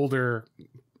was a boulder.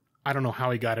 I don't know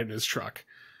how he got it in his truck.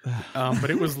 But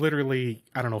it was literally,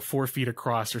 4 feet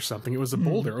across or something. It was a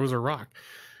boulder. It was a rock.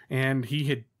 And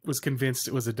he was convinced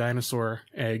it was a dinosaur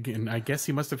egg, and I guess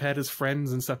he must have had his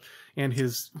friends and stuff. And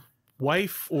his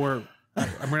wife, or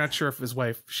I'm not sure if his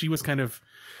wife, she was kind of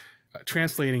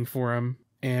translating for him,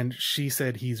 and she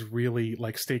said he's really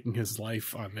like staking his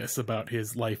life on this about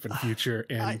his life and future.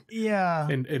 And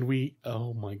and we,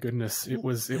 oh my goodness, it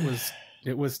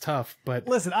was tough. But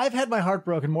listen, I've had my heart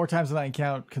broken more times than I can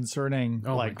count concerning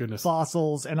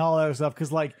fossils and all that other stuff,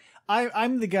 because like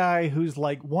I'm the guy who's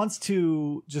like wants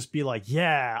to just be like,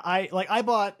 I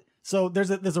bought, so there's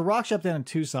a rock shop down in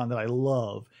Tucson that I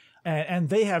love, and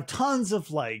they have tons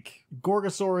of like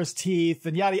Gorgosaurus teeth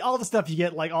and all the stuff you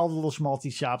get, like all the little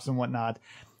schmaltzy shops and whatnot.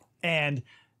 And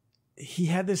he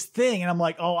had this thing, and I'm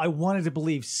like, oh, I wanted to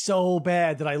believe so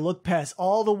bad that I looked past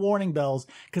all the warning bells,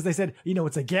 because they said,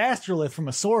 it's a gastrolith from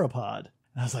a sauropod.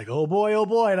 And I was like, oh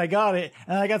boy, and I got it.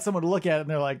 And I got someone to look at it, and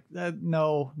they're like,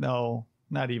 no,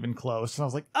 not even close. And I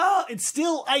was like, oh,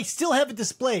 I still have it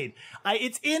displayed.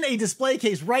 It's in a display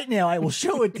case right now. I will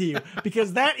show it to you,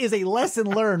 because that is a lesson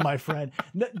learned, my friend.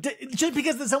 Just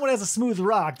because someone has a smooth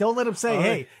rock, don't let them say,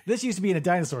 hey, this used to be in a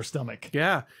dinosaur stomach.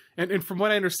 Yeah. And from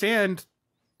what I understand,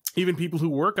 even people who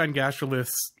work on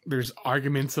gastroliths, there's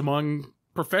arguments among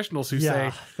professionals who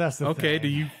say, that's the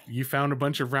thing. you found a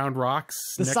bunch of round rocks.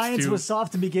 The science was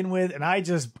soft to begin with, and I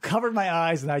just covered my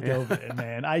eyes and I dove in,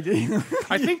 man. I did.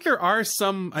 I think there are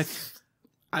some.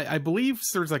 I believe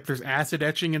there's acid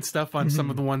etching and stuff on some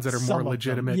of the ones that are more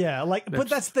legitimate. Yeah, but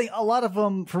that's the thing. A lot of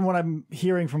them, from what I'm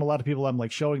hearing from a lot of people I'm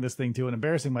like showing this thing to and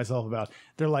embarrassing myself about,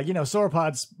 they're like,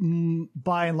 sauropods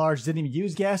by and large didn't even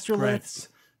use gastroliths. Right.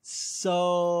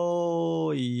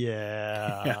 So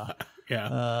yeah.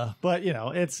 But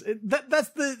that's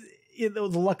the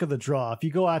luck of the draw. If you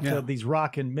go out to these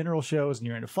rock and mineral shows and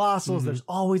you're into fossils, there's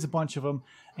always a bunch of them,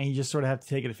 and you just sort of have to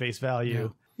take it at face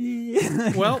value.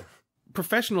 Yeah. Well,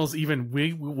 professionals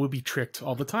we will be tricked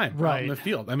all the time out in the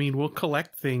field. I mean, we'll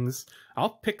collect things. I'll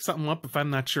pick something up if I'm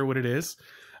not sure what it is.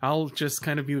 I'll just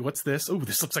kind of be, what's this? Oh,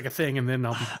 this looks like a thing. And then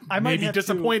I'll be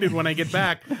disappointed when I get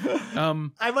back.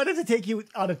 I might have to take you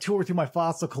on a tour through my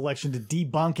fossil collection to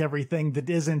debunk everything that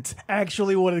isn't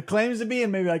actually what it claims to be.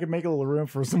 And maybe I can make a little room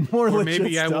for some more legit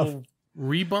maybe stuff. I will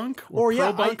rebunk or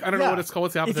pro-bunk. I don't know what it's called.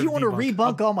 What's the opposite if you want to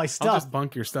rebunk all my stuff, I'll just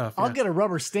bunk your stuff. I'll get a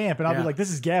rubber stamp and I'll be like,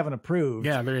 this is Gavin approved.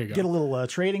 Yeah, there you go. Get a little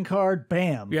trading card.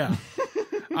 Bam. Yeah.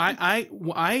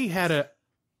 I had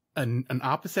an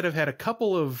opposite. I've had a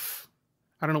couple of,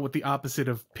 I don't know what the opposite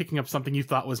of picking up something you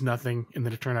thought was nothing and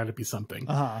then it turned out to be something.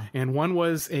 And one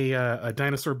was a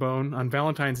dinosaur bone on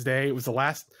Valentine's Day. It was the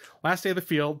last day of the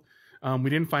field. We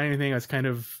didn't find anything. I was kind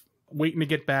of waiting to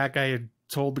get back. I had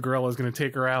told the girl I was going to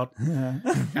take her out. And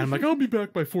I'm like, I'll be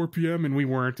back by 4 p.m. And we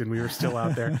weren't, and we were still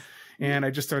out there. And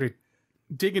I just started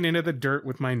digging into the dirt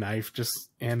with my knife,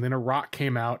 and then a rock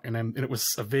came out, and it was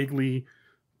a vaguely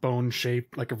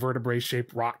bone-shaped, like a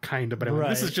vertebrae-shaped rock, kind of. But I went,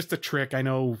 this is just a trick. I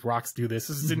know rocks do this.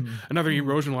 This is another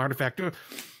erosional artifact.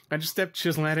 I just stepped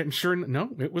chiseling at it, and no,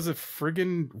 it was a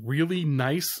friggin' really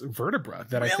nice vertebra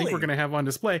that I think we're gonna have on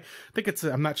display. I think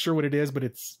I'm not sure what it is, but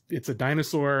it's a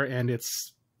dinosaur, and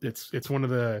it's one of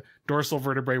the dorsal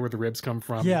vertebrae where the ribs come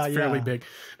from. Yeah, it's fairly big.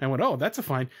 And I went, oh, that's a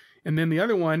find. And then the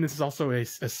other one, this is also a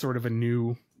sort of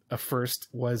a first,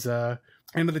 was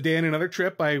end of the day on another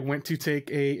trip. I went to take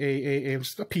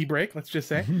just a pee break, let's just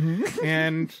say,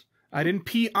 and I didn't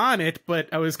pee on it, but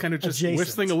I was kind of just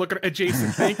whistling a look at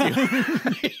adjacent. Thank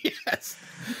you. Yes.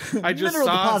 I just Mineral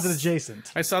deposit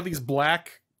adjacent. I saw these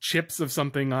black chips of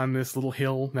something on this little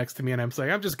hill next to me, and I'm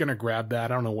like, I'm just going to grab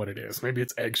that. I don't know what it is. Maybe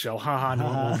it's eggshell. Haha, no,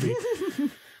 it won't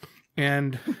be.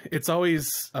 And it's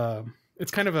always,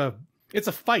 it's kind of it's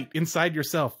a fight inside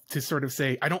yourself to sort of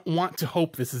say, I don't want to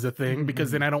hope this is a thing,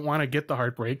 because then I don't want to get the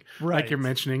heartbreak, like you're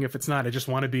mentioning. If it's not, I just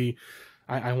want to be,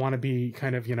 I want to be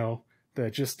kind of, the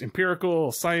just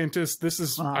empirical scientist. This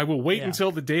is, I will wait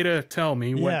until the data tell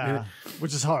me what,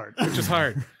 which is hard.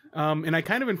 And I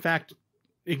kind of, in fact,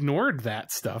 ignored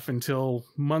that stuff until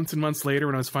months and months later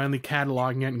when I was finally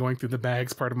cataloging it and going through the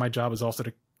bags. Part of my job is also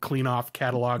to clean off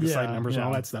catalog site numbers and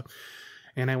all that stuff.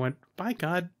 And I went, by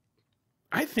God,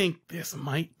 I think this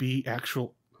might be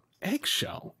actual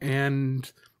eggshell.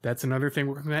 And that's another thing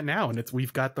we're looking at now. And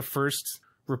we've got the first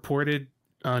reported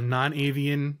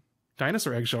non-avian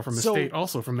dinosaur eggshell from the state,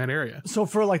 also from that area. So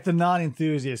for like the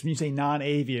non-enthusiast, when you say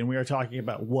non-avian, we are talking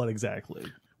about what exactly?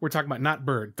 We're talking about not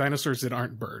bird dinosaurs that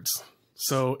aren't birds.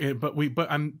 So,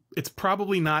 it's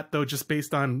probably not, though, just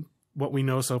based on what we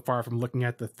know so far from looking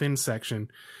at the thin section.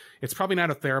 It's probably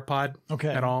not a theropod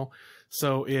at all.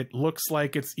 So it looks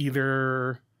like it's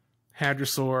either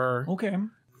hadrosaur,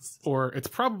 or it's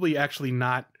probably actually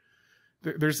not.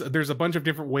 There's a bunch of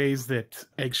different ways that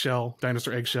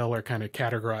dinosaur eggshell are kind of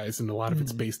categorized, and a lot of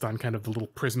it's based on kind of the little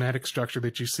prismatic structure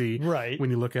that you see when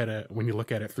you look at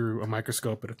it through a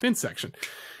microscope at a thin section.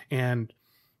 And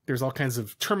there's all kinds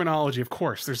of terminology, of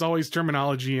course. There's always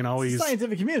terminology and always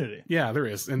scientific community. Yeah, there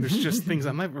is. And there's just things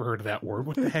I've never heard of that word.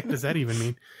 What the heck does that even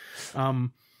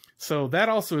mean? So that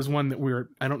also is one that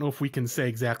I don't know if we can say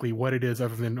exactly what it is,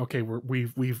 other than, okay,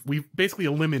 we've basically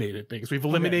eliminated things. We've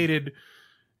eliminated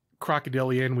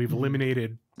crocodilian, we've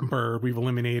eliminated bird, we've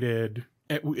eliminated,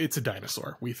 it's a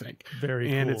dinosaur, we think. Very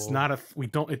cool. And it's not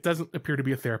it doesn't appear to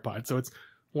be a theropod. So it's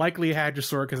likely a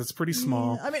hadrosaur because it's pretty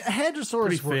small. I mean,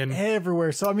 hadrosaurs were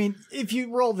everywhere. So, I mean, if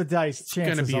you roll the dice,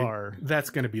 chances are that's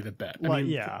going to be the bet. I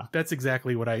mean, that's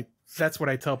exactly what I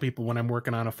tell people when I'm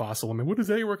working on a fossil. I mean, what is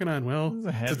that you're working on? Well,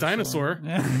 it's a dinosaur.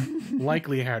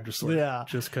 Likely a hadrosaur. Yeah.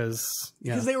 Just because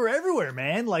they were everywhere,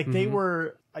 man. Like they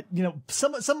were,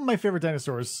 some of my favorite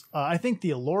dinosaurs. I think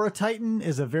the Elora Titan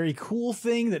is a very cool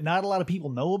thing that not a lot of people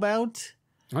know about.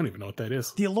 I don't even know what that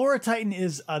is. The Elora Titan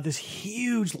is this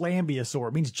huge lambeosaur.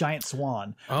 It means giant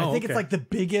swan. I think it's like the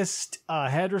biggest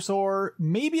hadrosaur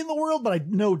maybe in the world, but I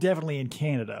know definitely in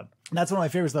Canada. And that's one of my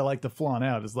favorites that I like to flaunt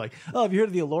out. Is like, oh, have you heard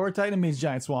of the Elora Titan? It means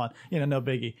giant swan. No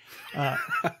biggie.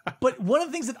 But one of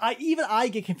the things that I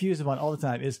get confused about all the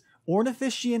time is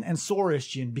Ornithischian and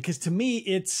Saurischian, because to me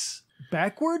it's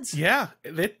backwards. Yeah,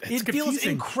 it feels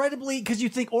incredibly, because you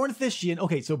think Ornithischian,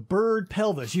 okay, so bird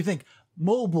pelvis, you think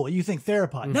mobile, you think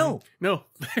theropod. No,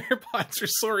 theropods are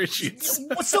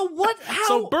saurischians. So what? How?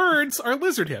 So birds are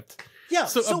lizard-hipped. Yeah.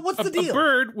 So what's the deal? A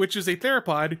bird, which is a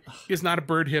theropod, is not a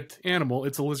bird-hipped animal.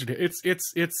 It's a lizard. It's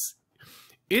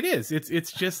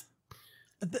just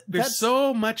there's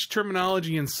so much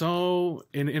terminology, and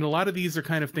a lot of these are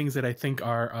kind of things that I think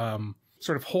are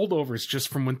sort of holdovers just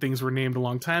from when things were named a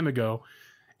long time ago,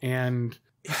 and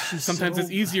sometimes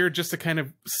it's easier just to kind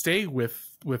of stay with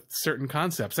certain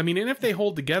concepts. I mean, and if they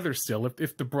hold together still,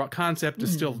 if the concept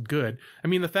is still good. I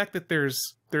mean, the fact that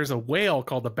there's a whale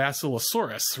called the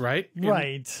Basilosaurus, right?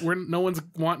 Right. No one's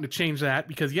wanting to change that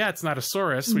because, it's not a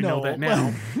saurus. We know that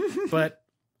now. But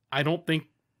I don't think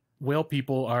whale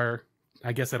people are...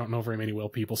 I guess I don't know very many whale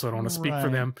people, so I don't want to speak for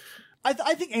them. I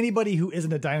think anybody who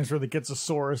isn't a dinosaur that gets a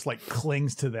saurus, like,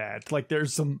 clings to that. Like,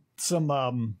 there's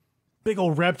some big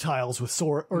old reptiles with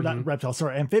not reptiles,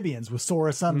 sorry, amphibians with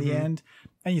saurus on the end.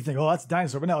 And you think, oh, that's a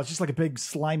dinosaur. But no, it's just like a big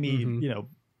slimy,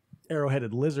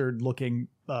 arrow-headed lizard-looking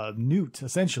newt,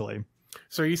 essentially.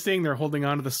 So are you saying they're holding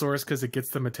on to the saurus because it gets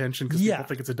them attention because people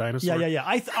think it's a dinosaur? Yeah.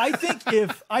 I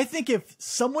think if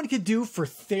someone could do for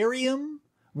therium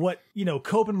what,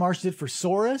 Cope and Marsh did for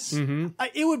saurus,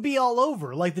 it would be all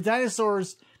over. Like the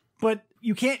dinosaurs... But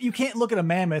you can't look at a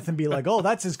mammoth and be like, oh,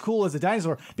 that's as cool as a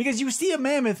dinosaur, because you see a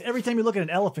mammoth every time you look at an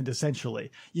elephant.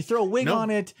 Essentially, you throw a wig on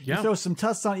it, you throw some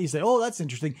tusks on it, you say, oh, that's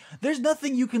interesting. There's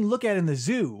nothing you can look at in the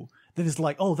zoo that is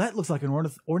like, oh, that looks like an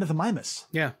ornithomimus.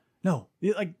 Yeah. No,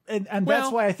 like, and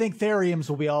that's why I think theriums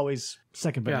will be always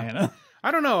second banana. I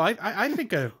don't know. I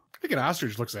think an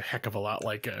ostrich looks a heck of a lot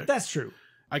like a. That's true.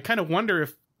 I kind of wonder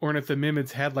if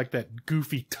ornithomimids had like that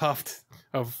goofy tuft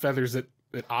of feathers that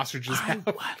ostriches have.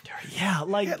 I wonder. Yeah,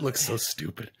 like it looks so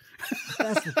stupid.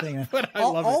 That's the thing. But I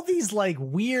love all these like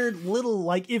weird little,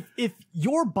 like, if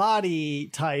your body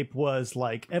type was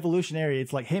like evolutionary,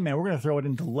 it's like, hey man, we're gonna throw it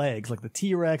into legs, like the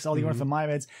T-Rex, all the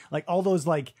ornithomimids, like all those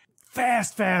like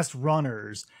fast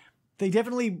runners. They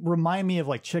definitely remind me of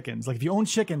like chickens. Like if you own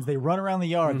chickens, they run around the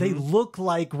yard. They look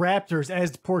like raptors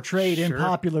as portrayed in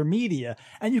popular media.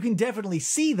 And you can definitely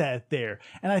see that there.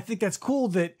 And I think that's cool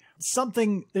that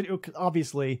something that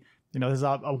obviously, you know, this is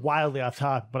a wildly off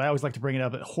topic, but I always like to bring it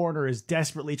up that Horner is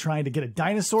desperately trying to get a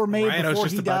dinosaur made before he dies. I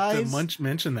was just about to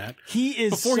mention that. He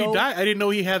is before he died. I didn't know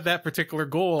he had that particular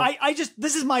goal.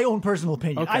 This is my own personal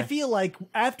opinion. Okay. I feel like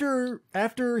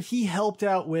after he helped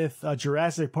out with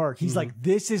Jurassic Park, he's like,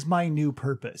 this is my new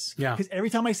purpose. Yeah. Because every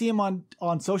time I see him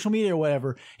on social media or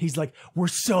whatever, he's like, we're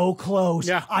so close.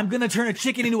 Yeah. I'm going to turn a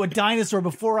chicken into a dinosaur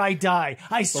before I die.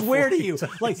 I swear to you.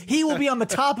 Like, he will be on the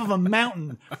top of a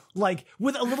mountain, like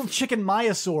with a little chicken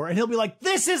myosaur, and he'll be like,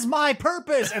 this is my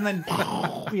purpose. And then,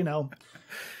 you know.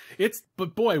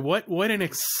 But boy, what an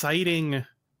exciting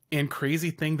and crazy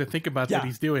thing to think about that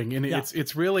he's doing. And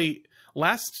it's really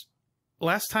last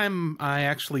time I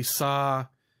actually saw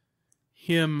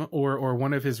him or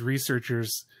one of his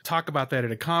researchers talk about that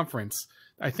at a conference,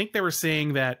 I think they were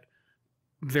saying that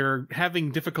they're having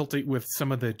difficulty with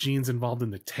some of the genes involved in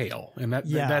the tail, and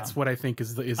that's what I think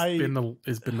has been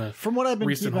the from what I've been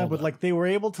recent keeping up with. Like they were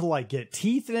able to like get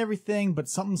teeth and everything, but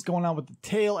something's going on with the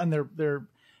tail, and they're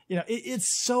you know,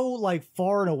 it's so like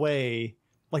far and away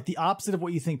like the opposite of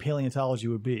what you think paleontology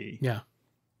would be. Yeah,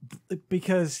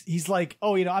 because he's like,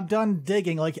 oh, you know, I'm done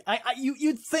digging. Like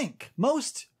you'd think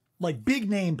most like big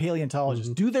name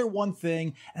paleontologists do their one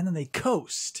thing and then they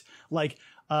coast. Like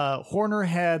Horner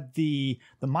had the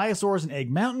Myosaurs in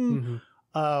Egg Mountain.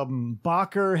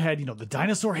 Bacher had, you know, the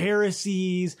dinosaur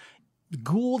heresies.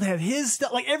 Gould had his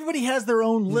stuff. Like everybody has their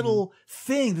own little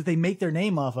thing that they make their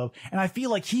name off of. And I feel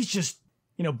like he's just,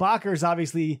 you know, Bacher's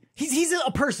obviously he's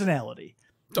a personality.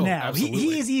 Oh, now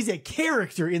he's a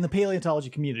character in the paleontology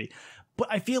community. But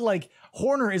I feel like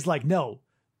Horner is like, no,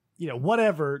 you know,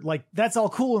 whatever, like that's all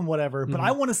cool and whatever, but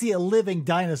I want to see a living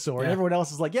dinosaur. And everyone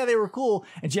else is like, yeah, they were cool.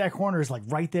 And Jack Horner is like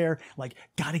right there, like,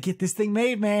 gotta get this thing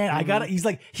made, man. He's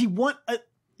like,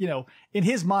 you know, in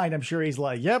his mind, I'm sure he's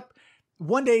like, yep,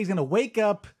 one day he's going to wake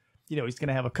up, you know, he's going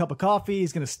to have a cup of coffee.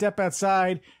 He's going to step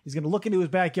outside. He's going to look into his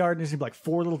backyard and there's going to be like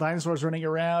 4 little dinosaurs running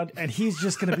around. And he's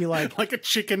just going to be like, like a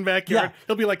chicken backyard. Yeah.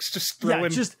 He'll be like just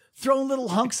throwing little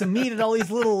hunks of meat at all these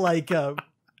little like,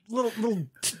 little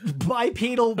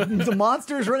bipedal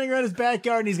monsters running around his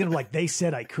backyard, and he's gonna be like, they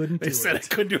said I couldn't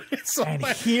do it. So and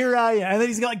here I am. And then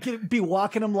he's gonna like, be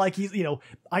walking him like he's, you know,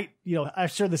 I'm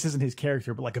sure this isn't his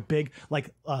character, but like a big,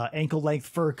 like ankle length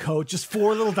fur coat, just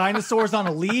 4 little dinosaurs on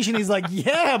a leash, and he's like,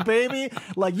 yeah, baby,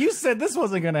 like you said this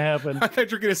wasn't gonna happen. I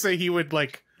thought you were gonna say he would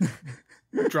like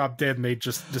drop dead and they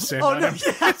just descend on him.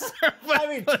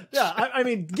 Yeah. I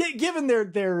mean, given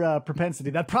their propensity,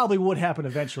 that probably would happen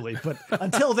eventually. But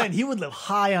until then, he would live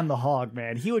high on the hog,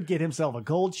 man. He would get himself a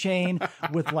gold chain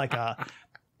with like a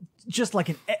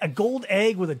gold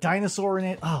egg with a dinosaur in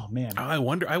it. Oh man. I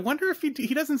wonder if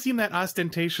he doesn't seem that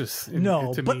ostentatious.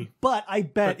 To me. But I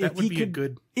bet if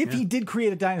he did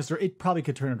create a dinosaur, it probably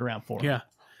could turn it around for him. Yeah.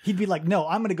 He'd be like, no,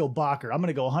 I'm going to go Bacher. I'm going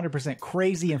to go 100%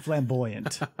 crazy and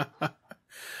flamboyant.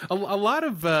 A lot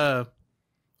of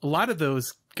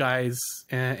those guys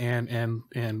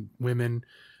and women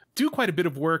do quite a bit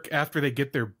of work after they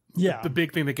get their the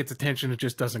big thing that gets attention. It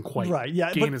just doesn't quite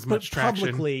gain as much traction.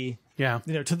 Publicly, you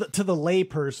know, to the lay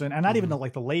person, and not even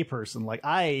like the lay person. Like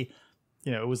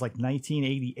you know, it was like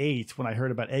 1988 when I heard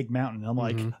about Egg Mountain. I'm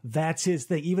like, that's his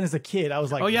thing. Even as a kid, I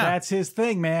was like, that's his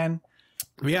thing, man.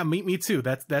 Yeah, me too.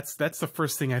 That's the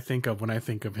first thing I think of when I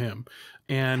think of him.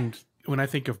 And when I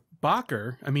think of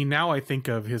Bacher, I mean, now I think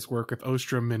of his work with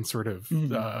Ostrom and sort of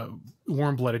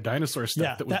warm-blooded dinosaur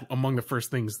stuff. That was among the first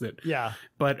things that. Yeah.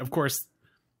 But of course,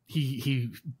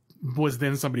 he was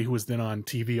then somebody who was then on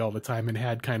TV all the time and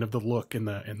had kind of the look and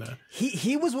the.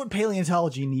 He was what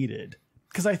paleontology needed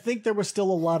because I think there was still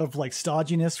a lot of like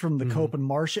stodginess from the Cope and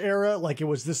Marsh era. Like it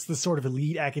was this sort of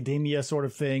elite academia sort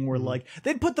of thing where like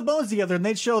they'd put the bones together and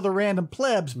they'd show the random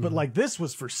plebs, but like this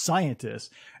was for scientists.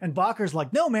 And Bakker's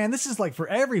like, no, man, this is like for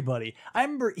everybody. I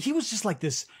remember he was just like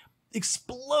this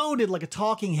exploded like a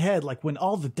talking head, like when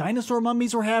all the dinosaur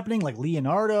mummies were happening, like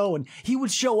Leonardo, and he would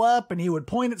show up and he would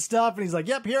point at stuff and he's like,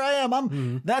 yep, here I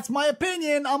am. That's my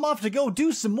opinion. I'm off to go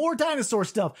do some more dinosaur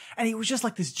stuff. And he was just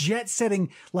like this jet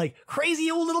setting, like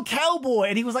crazy old little cowboy.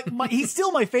 And he was like, he's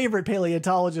still my favorite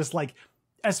paleontologist. Like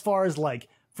as far as like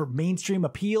for mainstream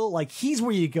appeal, like he's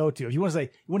where you go to. If you want to say,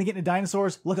 you want to get into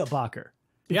dinosaurs, look up Bakker,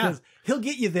 because he'll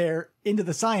get you there into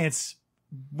the science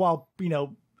while, you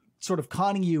know, sort of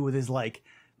conning you with his like,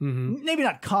 maybe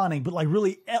not conning, but like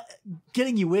really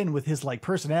getting you in with his like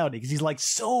personality because he's like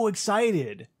so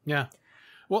excited. Yeah.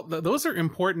 Well, those are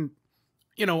important.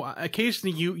 You know,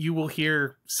 occasionally you will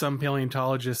hear some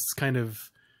paleontologists kind of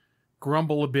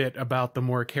grumble a bit about the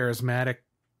more charismatic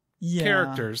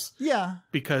characters. Yeah.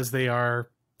 Because they are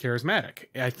charismatic,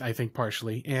 I think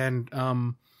partially. And,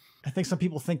 I think some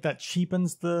people think that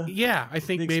cheapens the I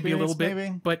think maybe a little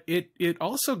bit, but it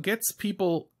also gets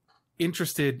people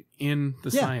interested in the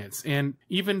science. And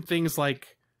even things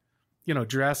like, you know,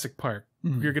 Jurassic Park,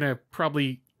 you're going to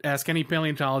probably ask any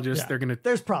paleontologist,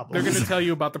 there's problems. They're going to tell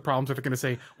you about the problems, or they're going to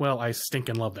say, well, I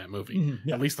stinking love that movie.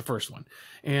 At least the first one.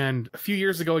 And a few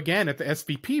years ago, again, at the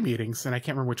SVP meetings, and I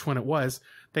can't remember which one it was,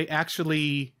 they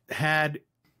actually had,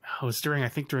 I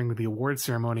think during the award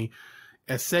ceremony,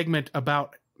 a segment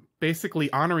about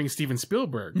basically honoring Steven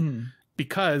Spielberg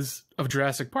because of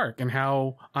Jurassic Park and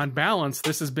how, on balance,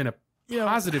 this has been a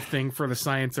positive thing for the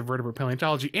science of vertebrate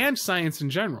paleontology and science in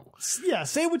general. Yeah,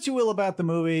 say what you will about the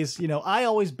movies. You know, I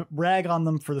always rag on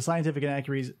them for the scientific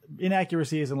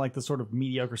inaccuracies and like the sort of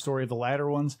mediocre story of the latter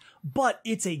ones, but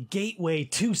it's a gateway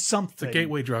to something. It's a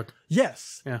gateway drug.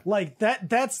 Yes. Yeah. Like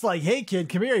that's like, hey kid,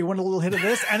 come here, you want a little hit of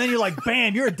this? And then you're like,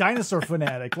 bam, you're a dinosaur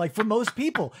fanatic, like for most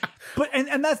people. But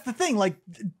and that's the thing, like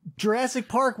Jurassic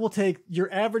Park will take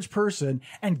your average person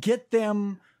and get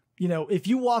them. You know, if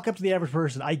you walk up to the average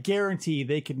person, I guarantee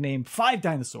they could name 5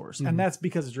 dinosaurs, and that's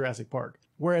because of Jurassic Park.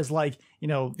 Whereas, like, you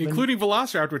know, including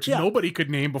Velociraptor, which nobody could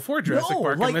name before Jurassic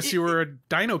Park, like, unless you were a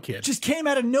dino kid. Just came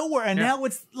out of nowhere, and now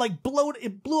it's like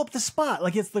it blew up the spot,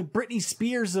 like it's the Britney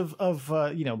Spears of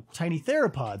you know, tiny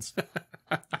theropods.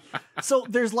 So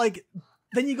there's like,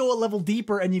 then you go a level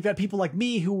deeper, and you've got people like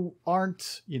me who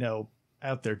aren't, you know,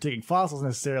 out there digging fossils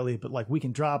necessarily, but like we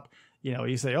can drop. You know,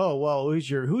 you say, oh, well,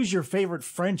 who's your favorite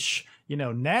French, you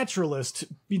know, naturalist,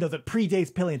 you know, that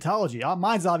predates paleontology?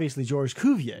 Mine's obviously Georges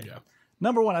Cuvier. Yeah.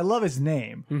 Number one, I love his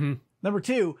name. Number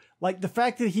two, like the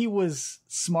fact that he was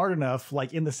smart enough,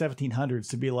 like in the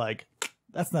 1700s, to be like,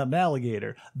 that's not an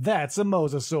alligator. That's a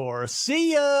mosasaur.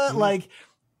 See ya. Like,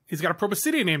 he's got a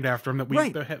proboscidea named after him that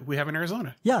we have in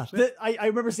Arizona. Yeah, I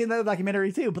remember seeing that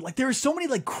documentary too. But like, there are so many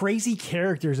like crazy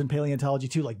characters in paleontology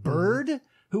too. Like Bird,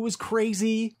 who was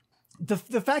crazy. The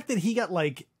fact that he got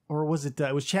like, or was it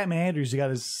was Chapman Andrews who got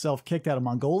himself kicked out of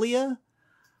Mongolia?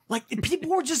 Like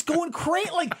people were just going crazy.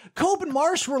 Like Cope and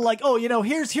Marsh were like, oh, you know,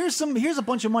 here's a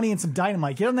bunch of money and some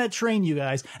dynamite. Get on that train, you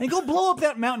guys, and go blow up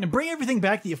that mountain and bring everything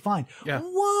back that you find. Yeah.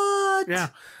 What? Yeah.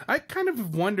 I kind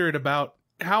of wondered about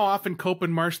how often Cope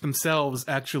and Marsh themselves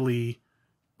actually,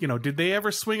 you know, did they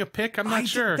ever swing a pick? I'm not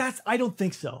sure. I don't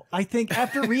think so. I think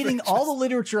after reading all the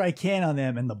literature I can on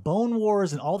them and the Bone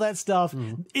Wars and all that stuff,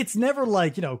 it's never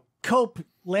like, you know, Cope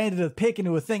landed a pick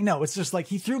into a thing. No, it's just like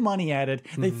he threw money at it.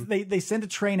 They sent a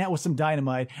train out with some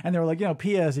dynamite, and they were like, you know,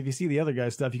 P.S. if you see the other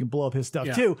guy's stuff, you can blow up his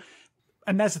stuff too.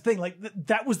 And that's the thing. Like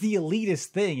that was the elitist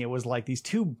thing. It was like these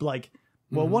two, like,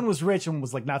 well, one was rich and one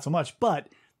was like not so much, but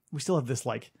we still have this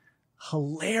like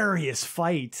hilarious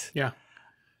fight. Yeah.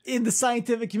 In the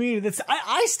scientific community, that's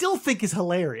I still think is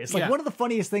hilarious. Like one of the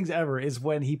funniest things ever is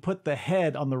when he put the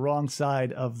head on the wrong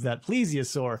side of that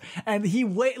plesiosaur, and he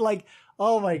like,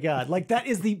 oh my god, like that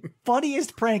is the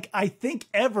funniest prank I think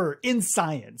ever in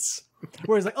science.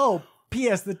 Where he's like, oh,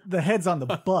 P.S. the head's on the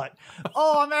butt.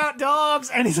 Oh, I'm out,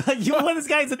 dogs. And he's like, this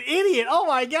guy's an idiot. Oh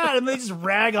my god, and they just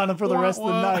rag on him for the rest of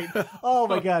the night. Oh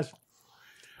my gosh.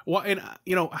 Well, and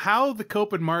you know how the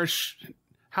Cope and Marsh,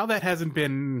 how that hasn't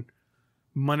been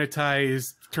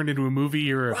monetized, turned into a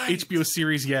movie or a HBO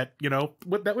series yet, you know,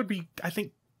 what that would be, I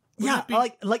think. Yeah,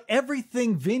 like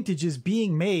everything vintage is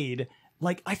being made.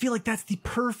 Like, I feel like that's the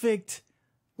perfect,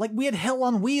 like we had Hell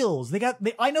on Wheels.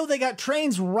 I know they got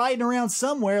trains riding around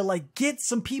somewhere, like get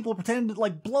some people pretending to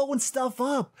like blowing stuff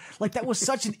up. Like that was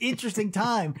such an interesting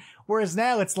time. Whereas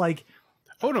now it's like,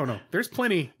 Oh, no. There's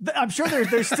plenty. I'm sure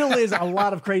there still is a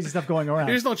lot of crazy stuff going around.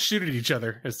 They just don't shoot at each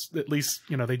other. At least,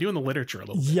 they do in the literature a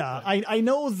little bit. Yeah, I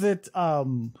know that,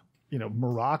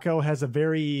 Morocco has a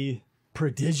very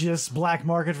prodigious black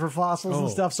market for fossils and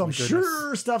stuff. So I'm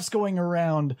sure stuff's going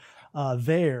around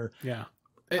there. Yeah.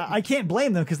 I can't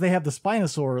blame them because they have the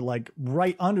Spinosaur like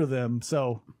right under them.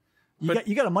 So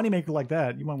you got a moneymaker like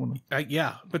that. You might want to.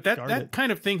 Yeah, but that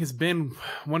kind of thing has been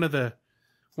one of the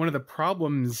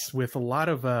problems with a lot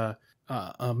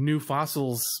of new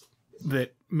fossils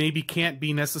that maybe can't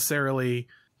be necessarily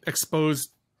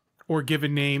exposed or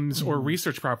given names or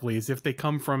researched properly, is if they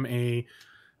come from a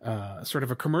sort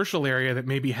of a commercial area that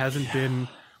maybe hasn't been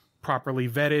properly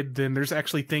vetted. Then there's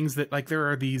actually things that, like, there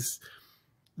are these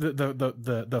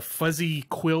the fuzzy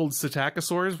quilled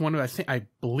psittacosaurs. One of I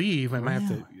believe I might have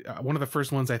to. One of the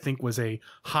first ones I think was a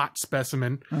hot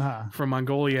specimen from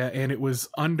Mongolia, and it was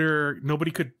under.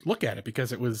 Nobody could look at it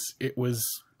because it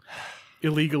was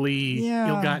illegally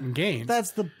ill-gotten gain.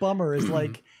 That's the bummer. Is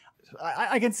like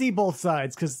I can see both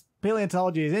sides because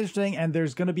paleontology is interesting, and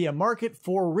there's going to be a market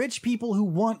for rich people who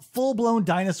want full-blown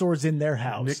dinosaurs in their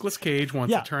house. Nicolas Cage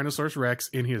wants a Tyrannosaurus Rex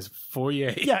in his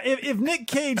foyer. Yeah, if Nick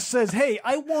Cage says, "Hey,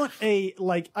 I want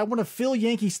to fill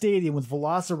Yankee Stadium with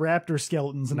Velociraptor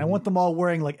skeletons, and I want them all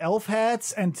wearing like elf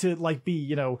hats and to like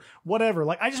be whatever.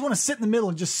 Like I just want to sit in the middle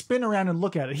and just spin around and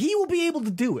look at it." He will be able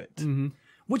to do it,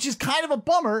 which is kind of a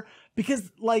bummer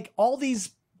because like all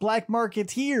these black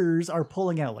marketeers are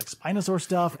pulling out like Spinosaur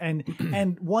stuff,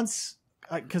 and once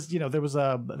because there was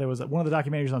one of the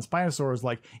documentaries on Spinosaurs,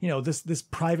 like this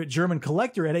private German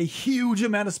collector had a huge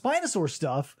amount of Spinosaur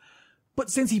stuff,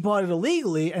 but since he bought it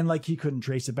illegally and like he couldn't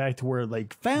trace it back to where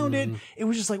like found it, it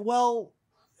was just like, well,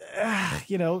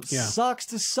 sucks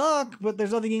to suck, but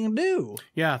there's nothing you can do.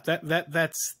 Yeah,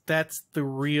 that's the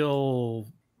real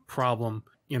problem.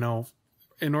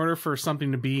 In order for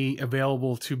something to be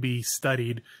available to be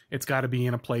studied, it's got to be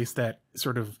in a place that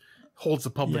sort of holds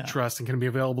the public trust and can be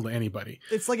available to anybody.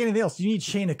 It's like anything else. You need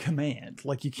chain of command.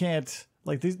 Like you can't,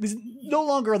 like these no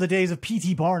longer are the days of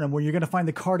P.T. Barnum where you're going to find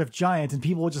the Cardiff Giant and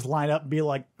people will just line up and be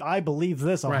like, I believe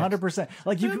this 100%.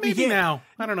 Like maybe now.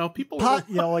 I don't know. People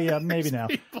maybe now.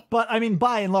 But I mean,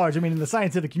 by and large, in the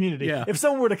scientific community, if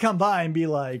someone were to come by and be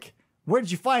like, where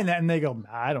did you find that? And they go,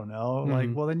 I don't know.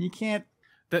 Like, well, then you can't.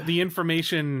 The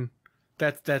information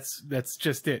that's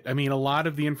just it. I mean, a lot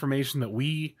of the information that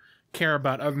we care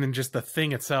about, other than just the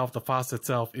thing itself, the fossil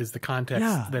itself, is the context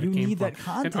that it came from. That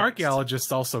context. And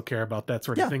archaeologists also care about that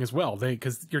sort of thing as well.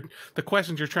 Because the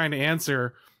questions you're trying to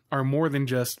answer are more than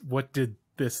just what did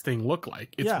this thing look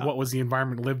like. It's what was the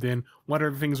environment lived in, what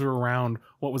other things were around,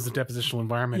 what was the depositional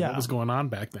environment, what was going on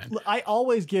back then. I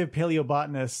always give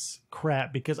paleobotanists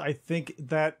crap because I think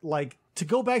that like to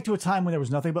go back to a time when there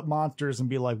was nothing but monsters and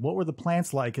be like, what were the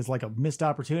plants like, is like a missed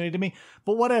opportunity to me.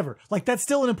 But whatever, like that's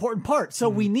still an important part. So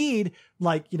we need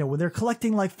like, when they're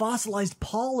collecting like fossilized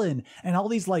pollen and all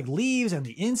these like leaves and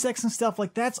the insects and stuff,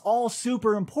 like that's all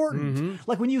super important.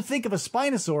 Like when you think of a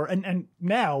Spinosaur and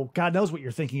now God knows what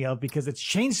you're thinking of because it's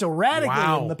changed so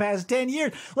radically in the past 10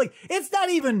 years. Like it's not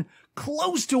even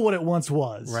close to what it once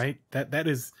was. Right.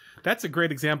 That's a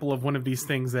great example of one of these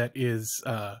things that is,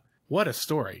 what a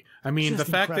story. I mean, the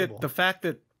fact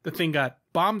that the thing got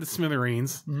bombed to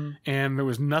smithereens and there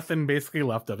was nothing basically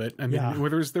left of it. I mean,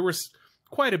 there was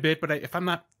quite a bit, but if I'm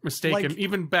not mistaken,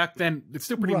 even back then, it's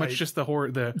still pretty much just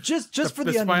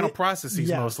the spinal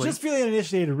processes mostly. Just for the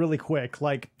uninitiated really quick,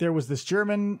 like there was this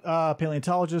German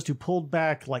paleontologist who pulled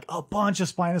back like a bunch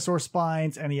of Spinosaur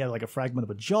spines and he had like a fragment of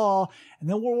a jaw, and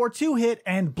then World War II hit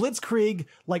and Blitzkrieg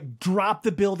like dropped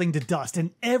the building to dust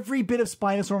and every bit of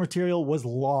Spinosaur material was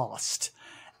lost.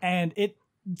 And it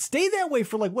stayed that way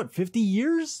for like, 50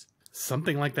 years?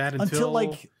 Something like that until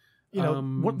like...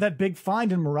 what that big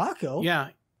find in Morocco. Yeah,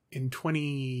 in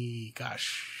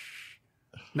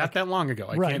not that long ago.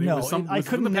 I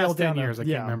couldn't nail down 10 years. I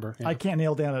can't remember. I can't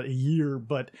nail down a year,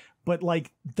 but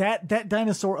like that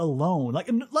dinosaur alone, like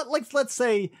let's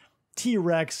say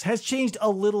T-Rex has changed a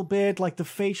little bit, like the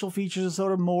facial features have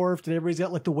sort of morphed and everybody's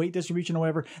got like the weight distribution or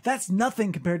whatever. That's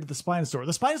nothing compared to the Spinosaur.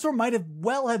 The Spinosaur might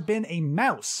have been a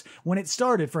mouse when it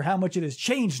started for how much it has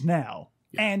changed now.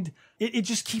 Yeah. And it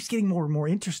just keeps getting more and more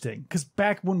interesting because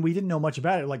back when we didn't know much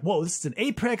about it, like, whoa, this is an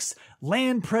apex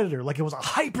land predator. Like it was a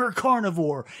hyper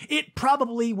carnivore. It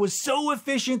probably was so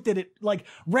efficient that it like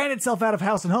ran itself out of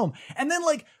house and home. And then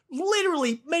like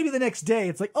literally maybe the next day,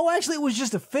 it's like, oh, actually it was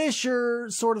just a fisher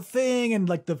sort of thing. And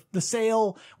like the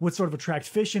sail would sort of attract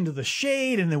fish into the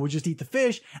shade and then would just eat the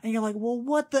fish. And you're like, well,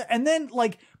 what the, and then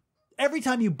like every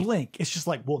time you blink, it's just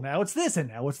like, well, now it's this and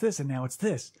now it's this and now it's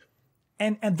this.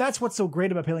 And that's what's so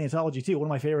great about paleontology too. One of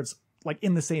my favorites like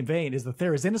in the same vein is the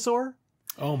therizinosaur.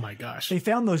 Oh my gosh. They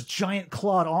found those giant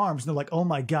clawed arms and they're like, oh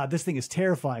my God, this thing is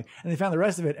terrifying. And they found the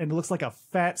rest of it and it looks like a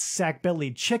fat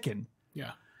sack-bellied chicken.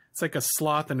 Yeah. It's like a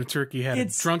sloth and a turkey had a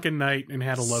drunken night and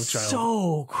had a love child.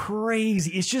 So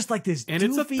crazy. It's just like this and doofy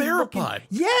it's a theropod.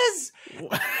 Yes!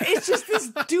 It's just this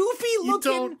doofy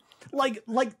looking... Like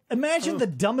imagine the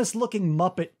dumbest looking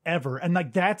Muppet ever, and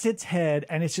like that's its head,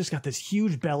 and it's just got this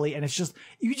huge belly, and it's just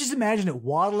you just imagine it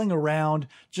waddling around,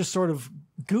 just sort of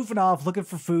goofing off, looking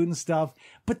for food and stuff.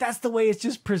 But that's the way it's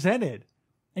just presented,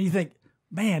 and you think,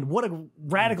 man, what a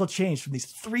radical change from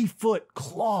these 3-foot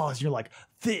claws. You're like,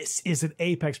 this is an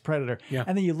apex predator,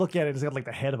 and then you look at it, it's got like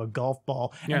the head of a golf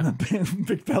ball and the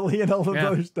big belly and all of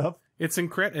other stuff. It's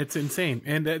incredible. It's insane,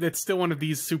 and it's still one of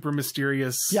these super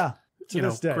mysterious.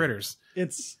 Critters.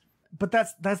 But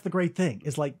that's the great thing.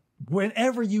 Is like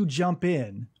whenever you jump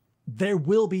in, there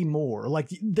will be more. Like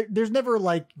there's never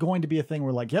like going to be a thing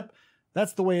where like, yep,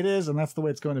 that's the way it is, and that's the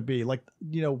way it's going to be. Like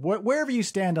wherever you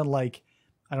stand on like,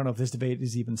 I don't know if this debate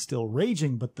is even still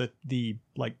raging, but the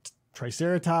like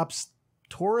Triceratops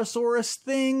Torosaurus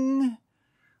thing.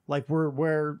 Like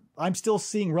where I'm still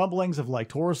seeing rumblings of like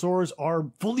Torosaurs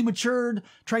are fully matured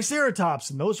Triceratops,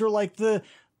 and those are like the.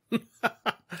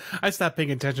 I stopped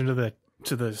paying attention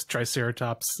to the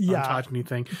Triceratops ontogeny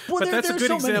thing, but that's a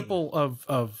good example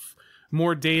of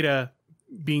more data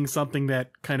being something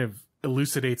that kind of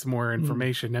elucidates more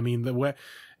information. I mean,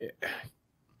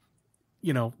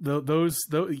 you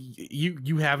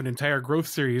have an entire growth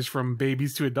series from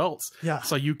babies to adults,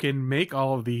 so you can make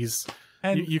all of these.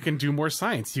 And you can do more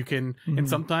science. You can, and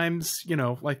sometimes,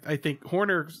 like I think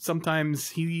Horner,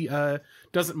 sometimes he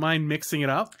doesn't mind mixing it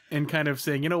up and kind of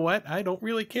saying, you know what, I don't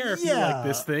really care if you like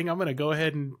this thing. I'm going to go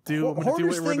ahead and do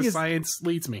where the science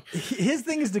leads me. His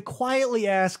thing is to quietly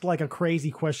ask like a crazy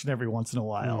question every once in a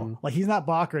while. Like he's not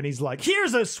Bakker and he's like,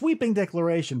 here's a sweeping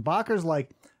declaration. Bakker's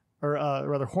like, or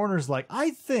rather Horner's like,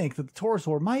 I think that the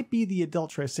Torosaur might be the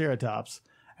adult Triceratops.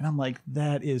 And I'm like,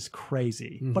 that is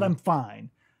crazy, but I'm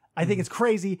fine. I think it's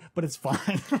crazy, but it's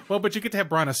fine. Well, but you get to have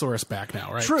Brontosaurus back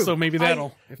now, right? True. So maybe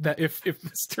that'll if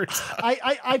this turns out.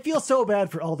 I feel so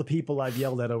bad for all the people I've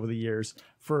yelled at over the years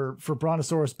for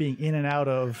Brontosaurus being in and out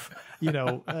of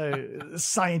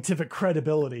scientific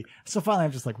credibility. So finally,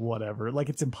 I'm just like, whatever. Like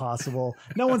it's impossible.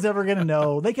 No one's ever gonna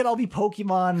know. They could all be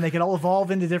Pokemon. And they could all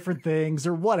evolve into different things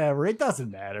or whatever. It doesn't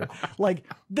matter. Like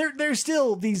they're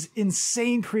still these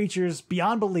insane creatures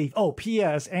beyond belief. Oh,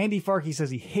 P.S. Andy Farkey says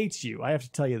he hates you. I have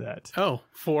to tell you that. Oh,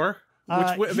 4?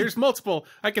 There's multiple.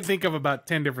 I can think of about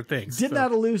 10 different things. Did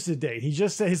not elucidate. He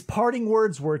just said his parting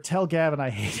words were, "Tell Gavin I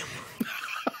hate him."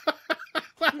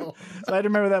 So I had to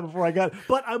remember that before I got it.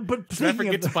 But did I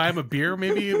forget to buy him a beer?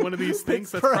 Maybe one of these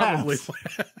things. That's probably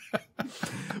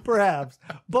perhaps.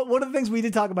 But one of the things we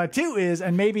did talk about too is,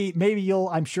 and maybe you'll,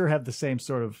 I'm sure, have the same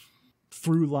sort of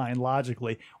through line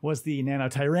logically, was the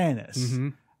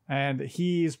Nanotyrannus. And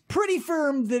he's pretty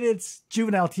firm that it's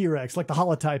juvenile T-Rex, like the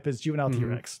holotype is juvenile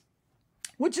T-Rex,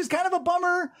 which is kind of a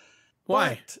bummer.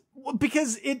 Why?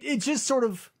 Because it just sort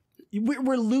of,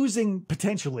 we're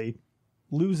potentially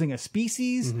losing a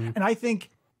species. And I think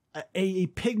a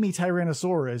pygmy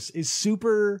Tyrannosaurus is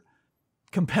super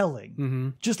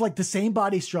compelling. Just like the same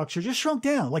body structure, just shrunk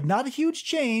down. Like not a huge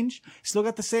change. Still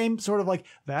got the same sort of like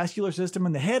vascular system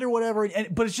in the head or whatever.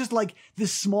 But it's just like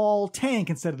this small tank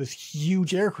instead of this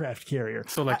huge aircraft carrier.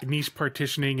 So like niche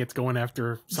partitioning, it's going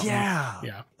after something.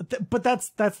 Yeah. But that's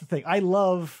the thing. I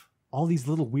love all these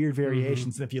little weird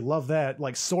variations. And if you love that,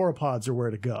 like sauropods are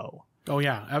where to go. Oh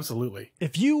yeah, absolutely.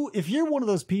 If you're one of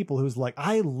those people who's like,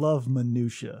 I love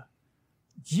minutia,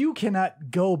 you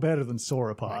cannot go better than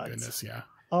sauropods. My goodness, yeah.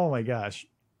 Oh my gosh.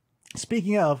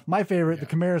 Speaking of, my favorite, the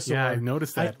Camarasaur. Yeah, I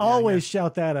noticed that. I always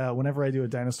shout that out whenever I do a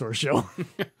dinosaur show.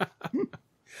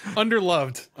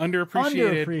 Underloved,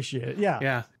 underappreciated. Underappreciated,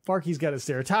 yeah. Farkey's got his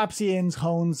Ceratopsians,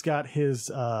 Hone's got his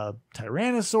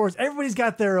Tyrannosaurs. Everybody's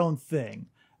got their own thing.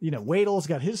 Waddle's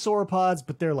got his sauropods,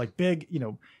 but they're like big,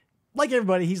 like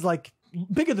everybody, he's like,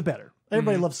 bigger the better.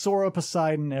 Everybody loves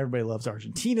Sauroposeidon. Everybody loves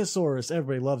Argentinosaurus.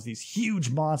 Everybody loves these huge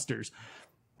monsters.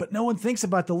 But no one thinks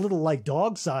about the little, like,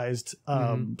 dog-sized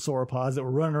sauropods that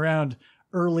were running around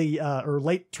early or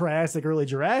late Triassic, early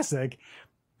Jurassic,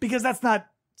 because that's not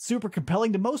super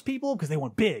compelling to most people because they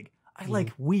want big. I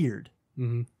like weird.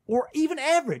 Or even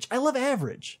average. I love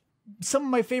average. Some of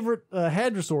my favorite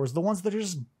hadrosaurs, the ones that are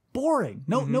just boring.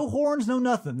 No horns, no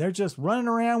nothing. They're just running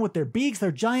around with their beaks.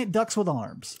 They're giant ducks with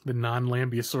arms. The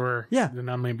non-Lambeosaur. Yeah. The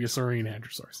non-Lambeosaurian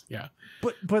hadrosaurs. Yeah.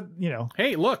 But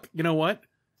Hey, look, you know what?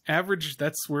 Average,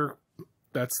 that's where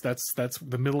that's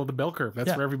the middle of the bell curve.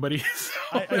 That's where everybody is.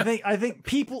 I think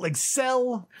people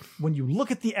excel when you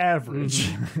look at the average.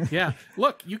 Yeah.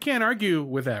 Look, you can't argue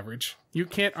with average. You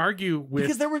can't argue with,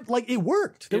 because there were it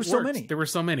worked. There were so many. There were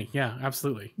so many. Yeah,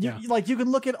 absolutely. You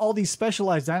can look at all these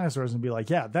specialized dinosaurs and be like,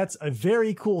 yeah, that's a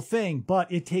very cool thing,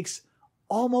 but it takes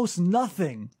almost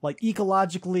nothing, like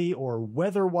ecologically or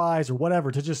weather-wise or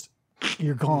whatever, to just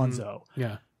you're gonzo.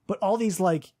 Yeah. But all these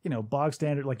bog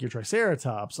standard, like your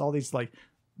Triceratops, all these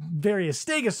various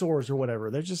stegosaurs or whatever,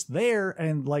 they're just there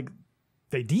and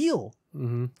they deal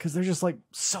because they're just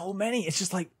so many. It's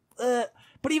just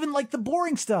but even the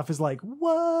boring stuff is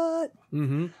what?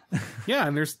 Yeah,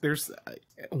 and there's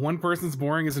one person's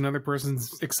boring is another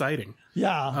person's exciting.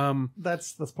 Yeah,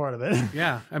 that's part of it.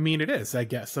 Yeah, I mean it is. I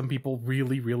guess some people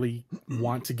really, really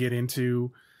want to get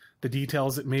into the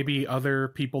details that maybe other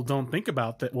people don't think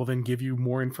about that will then give you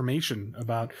more information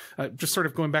about. Just sort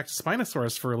of going back to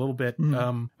Spinosaurus for a little bit.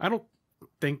 I don't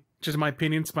think, just in my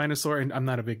opinion, Spinosaur, and I'm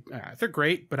not a big, they're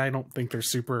great, but I don't think they're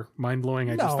super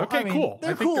mind-blowing. Cool.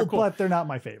 They're cool, but they're not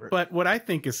my favorite. But what I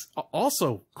think is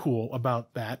also cool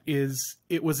about that is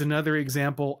it was another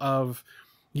example of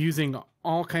using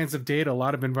all kinds of data, a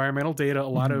lot of environmental data, a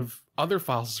lot of other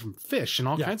fossils from fish and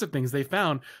all kinds of things they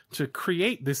found to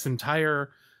create this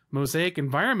entire mosaic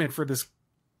environment for this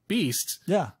beast.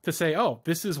 To say, oh,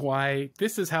 this is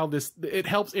how it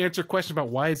helps answer questions about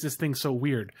why is this thing so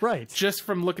weird. Right. Just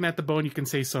from looking at the bone, you can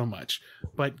say so much,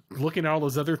 but looking at all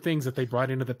those other things that they brought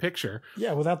into the picture.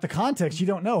 Yeah. Without the context, you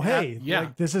don't know, hey,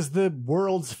 this is the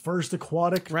world's first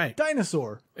aquatic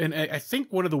dinosaur. And I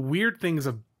think one of the weird things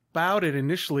about it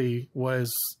initially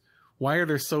was, why are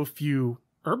there so few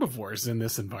herbivores in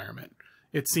this environment?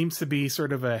 It seems to be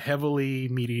sort of a heavily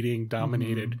meat-eating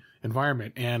dominated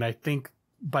environment. And I think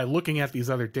by looking at these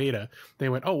other data, they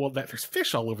went, oh, well, there's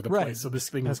fish all over the place. So this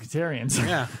thing pescatarians.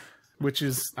 Yeah. Which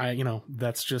is,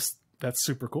 that's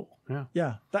super cool. Yeah.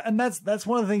 Yeah. That's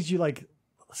one of the things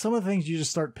some of the things you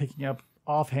just start picking up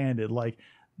offhanded, like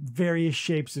various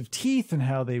shapes of teeth and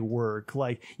how they work.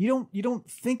 You don't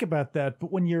think about that,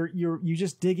 but when you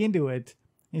just dig into it,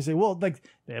 you say, well, they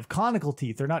have conical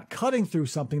teeth. They're not cutting through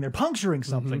something. They're puncturing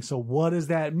something. So what does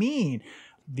that mean?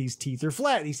 These teeth are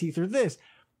flat. These teeth are this.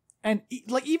 And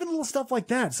even little stuff like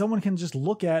that, someone can just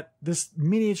look at this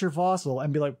miniature fossil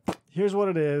and be like, here's what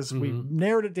it is. We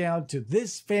narrowed it down to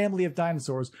this family of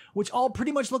dinosaurs, which all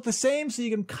pretty much look the same. So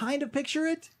you can kind of picture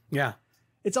it. Yeah.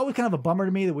 It's always kind of a bummer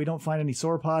to me that we don't find any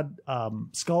sauropod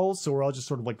skulls, so we're all just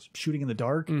sort of shooting in the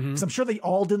dark. Because I'm sure they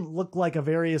all didn't look like a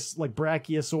various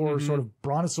brachiosaur sort of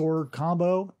brontosaur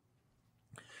combo,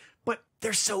 but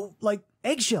they're so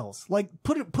eggshells.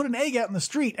 Put an egg out in the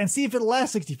street and see if it'll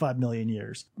last 65 million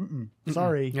years.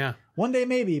 Sorry. Yeah. One day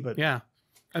maybe, but yeah.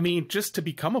 I mean, just to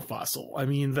become a fossil. I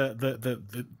mean,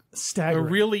 the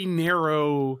staggering, really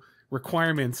narrow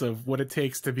requirements of what it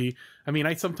takes to be. I mean,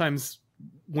 I sometimes,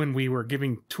 when we were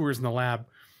giving tours in the lab,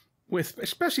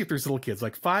 especially if there's little kids,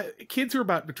 kids who are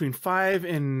about between 5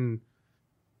 and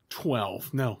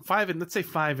 12. No, 5 and let's say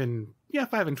 5 and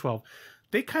 12.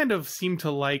 They kind of seem to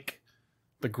like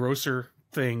the grosser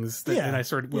things that, and I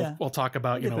sort of we'll talk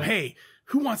about. Hey,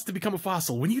 who wants to become a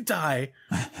fossil when you die?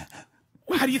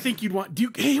 How do you think you'd want?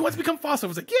 Hey, who wants to become a fossil? I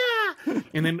was like, yeah.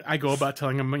 And then I go about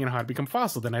telling them, how to become a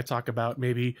fossil. Then I talk about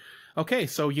maybe, okay,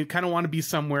 so you kind of want to be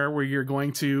somewhere where you're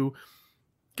going to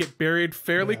get buried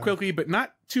fairly quickly, but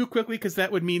not too quickly, because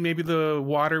that would mean maybe the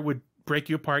water would break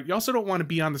you apart. You also don't want to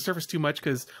be on the surface too much,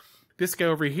 because this guy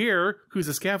over here, who's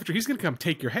a scavenger, he's going to come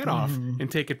take your head off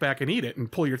and take it back and eat it and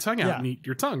pull your tongue out and eat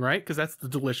your tongue, right? Because that's the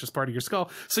delicious part of your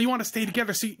skull. So you want to stay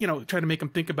together. So, try to make them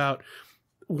think about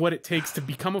what it takes to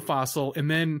become a fossil. And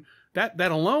then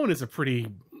that alone is a pretty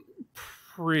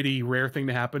rare thing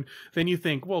to happen. Then you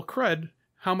think, well, crud,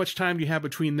 how much time do you have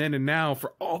between then and now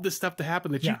for all this stuff to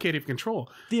happen that you can't even control?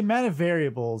 The amount of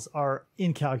variables are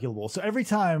incalculable. So every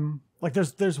time,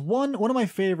 there's one of my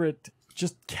favorite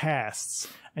just casts,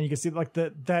 and you can see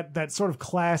that sort of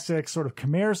classic sort of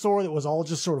Chimaerosaur that was all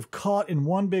just sort of caught in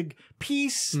one big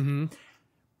piece. And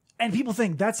people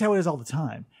think that's how it is all the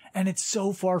time. And it's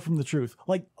so far from the truth.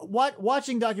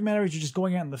 Watching documentaries, you're just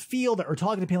going out in the field or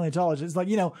talking to paleontologists.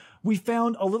 We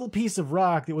found a little piece of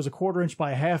rock that was 1/4 inch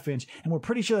by 1/2 inch, and we're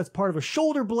pretty sure that's part of a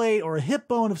shoulder blade or a hip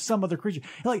bone of some other creature.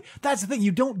 That's the thing.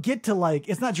 You don't get to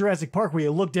it's not Jurassic Park where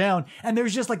you look down and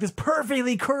there's just this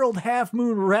perfectly curled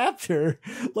half-moon raptor.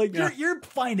 You're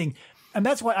finding, and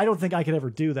that's why I don't think I could ever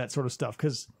do that sort of stuff,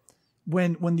 because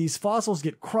when these fossils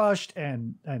get crushed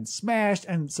and smashed,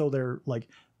 and so they're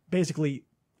basically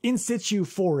in situ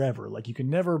forever. You can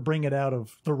never bring it out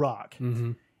of the rock.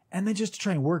 And then just to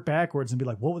try and work backwards and be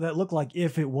what would that look like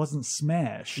if it wasn't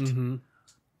smashed?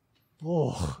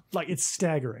 Oh, like it's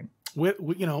staggering. With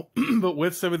you know, but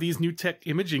with some of these new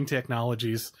imaging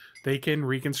technologies, they can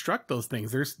reconstruct those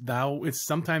things. It's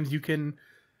sometimes you can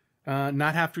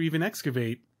not have to even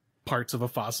excavate parts of a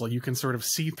fossil. You can sort of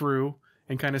see through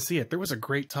and kind of see it. There was a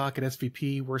great talk at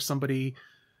SVP where somebody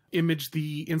imaged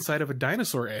the inside of a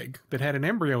dinosaur egg that had an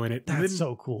embryo in it. That's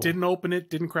so cool. Didn't open it,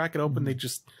 didn't crack it open. They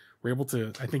just were able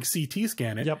to, I think, CT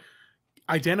scan it. Yep.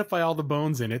 Identify all the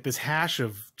bones in it. This hash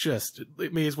of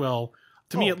it may as well.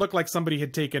 To me, it looked like somebody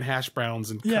had taken hash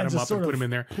browns and cut them up and put them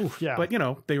in there. Yeah. But, you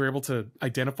know, they were able to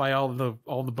identify all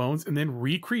the bones and then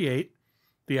recreate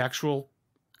the actual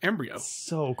embryo.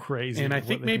 So crazy. And I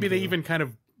think maybe they even kind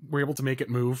of were able to make it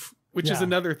move, which is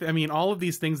another thing. I mean, all of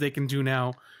these things they can do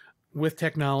now with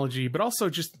technology, but also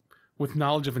just with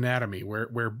knowledge of anatomy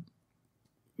where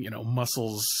you know,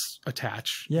 muscles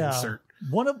attach. Yeah. Insert.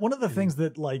 One of the things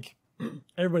that like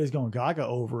everybody's going gaga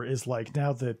over is like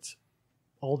now that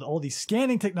all these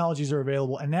scanning technologies are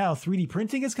available and now 3D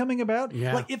printing is coming about.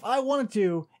 Yeah. Like if I wanted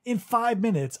to, in 5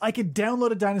 minutes, I could download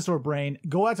a dinosaur brain,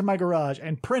 go out to my garage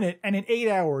and print it. And in 8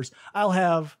 hours, I'll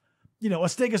have, you know, a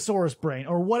Stegosaurus brain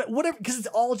or whatever, because it's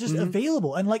all just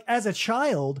available. And like as a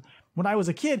child, when I was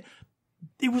a kid,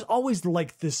 it was always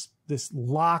like this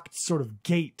locked sort of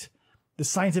gate, the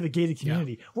scientific gated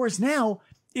community. Yeah. Whereas now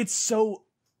it's so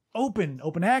open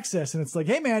access. And it's like,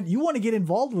 hey man, you want to get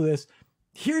involved with this?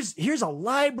 Here's a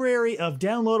library of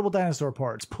downloadable dinosaur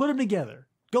parts. Put them together.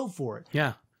 Go for it.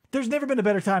 Yeah. There's never been a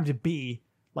better time to be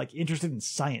like interested in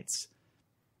science,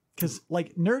 because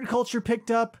like nerd culture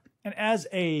picked up, and as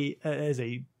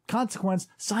a consequence,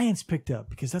 science picked up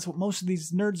because that's what most of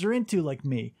these nerds are into, like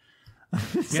me.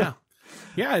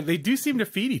 Yeah, they do seem to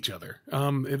feed each other.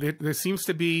 There seems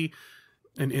to be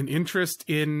an interest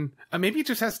in maybe it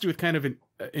just has to do with kind of an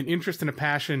interest and a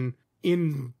passion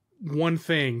in one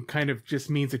thing kind of just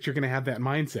means that you're going to have that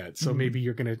mindset. So maybe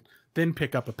you're going to then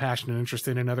pick up a passion and interest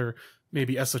in another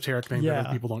maybe esoteric thing that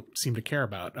other people don't seem to care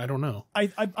about. I don't know.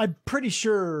 I'm pretty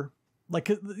sure, like,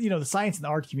 you know, the science and the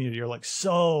art community are like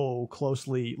so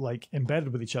closely like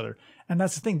embedded with each other. And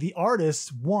that's the thing. The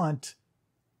artists want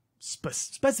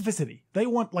specificity. They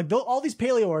want like all these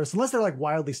paleo artists, unless they're like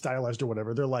wildly stylized or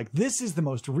whatever, they're like, this is the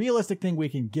most realistic thing we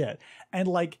can get. And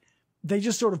like, they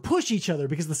just sort of push each other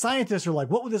because the scientists are like,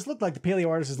 what would this look like? The paleo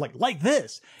artist is like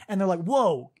this. And they're like,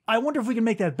 whoa, I wonder if we can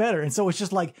make that better. And so it's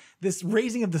just like this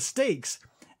raising of the stakes,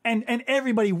 and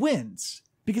everybody wins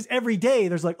because every day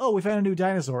there's like, oh, we found a new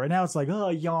dinosaur. And now it's like, oh,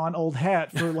 yawn, old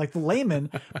hat for like the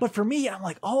layman. But for me, I'm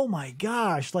like, oh my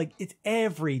gosh, like it's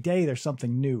every day there's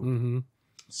something new.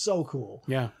 So cool.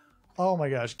 Yeah. Oh my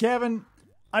gosh. Gavin,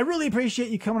 I really appreciate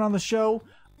you coming on the show.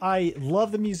 I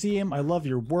love the museum. I love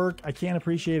your work. I can't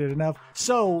appreciate it enough.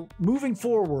 So moving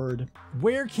forward,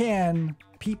 where can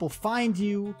people find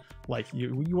you? Like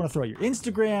you want to throw out your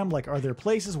Instagram? Like, are there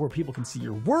places where people can see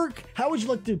your work? How would you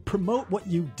like to promote what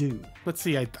you do? Let's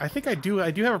see. I think I do. I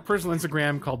do have a personal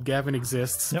Instagram called Gavin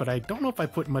Exists, but I don't know if I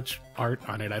put much art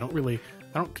on it. I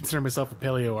don't consider myself a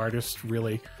paleo artist,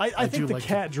 really. I think the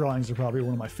cat drawings are probably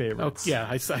one of my favorites. Oh, yeah,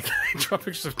 I draw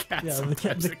pictures of cats.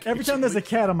 Yeah, every time there's a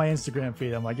cat on my Instagram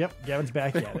feed, I'm like, yep, Gavin's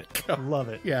back at it. I love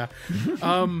it. Yeah.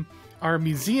 Our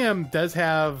museum does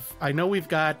have, I know we've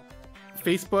got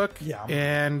Facebook,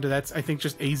 and that's, I think,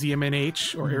 just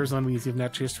AZMNH, or Arizona Museum of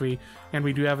Natural History, and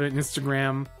we do have an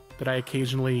Instagram that I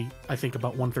occasionally, I think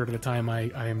about 1/3 of the time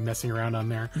I am messing around on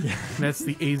there. Yeah. And that's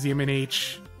the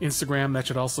AZMNH Instagram. That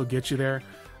should also get you there.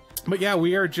 But yeah,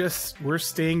 we're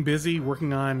staying busy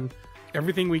working on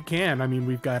everything we can. I mean,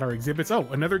 we've got our exhibits. Oh,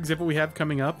 another exhibit we have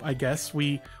coming up, I guess.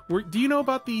 Do you know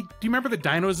about do you remember the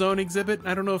Dino Zone exhibit?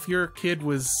 I don't know if your kid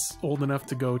was old enough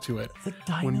to go to it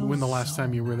when the last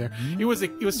time you were there. It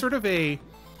was sort of it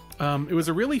was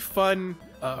a really fun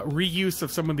reuse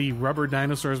of some of the rubber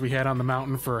dinosaurs we had on the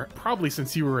mountain for probably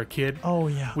since you were a kid. Oh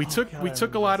yeah. We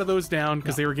took a lot of those down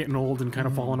because they were getting old and kind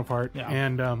of falling apart. Yeah.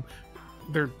 And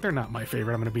they're not my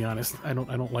favorite. I'm going to be honest. I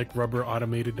don't like rubber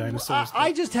automated dinosaurs.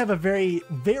 I just have a very,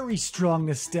 very strong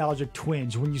nostalgic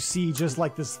twinge when you see just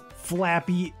like this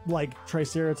flappy like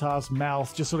Triceratops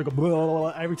mouth just sort of go blah, blah,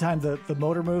 blah, every time the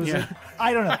motor moves. Yeah.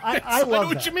 I don't know. I love that. I know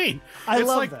what you mean. I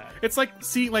love that. It's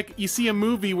like you see a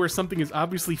movie where something is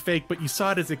obviously fake, but you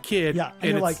saw it as a kid. Yeah,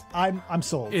 and you're like, I'm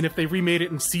sold. And if they remade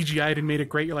it and CGI'd and made it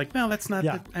great, you're like, no, that's not.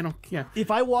 Yeah.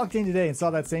 If I walked in today and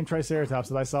saw that same Triceratops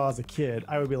that I saw as a kid,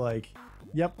 I would be like,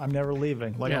 yep, I'm never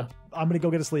leaving. Like, I'm going to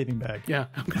go get a sleeping bag. Yeah.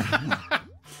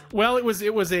 Well, it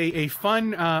was a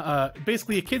fun,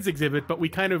 basically a kids exhibit, but we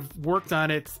kind of worked on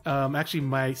it. Actually,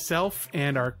 myself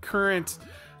and our current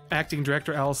acting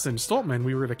director, Allison Stoltman,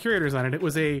 we were the curators on it. It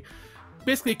was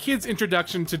basically a kid's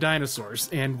introduction to dinosaurs,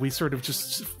 and we sort of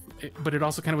just but it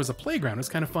also kind of was a playground. It was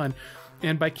kind of fun.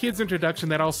 And by kids introduction,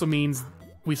 that also means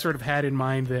we sort of had in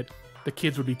mind that the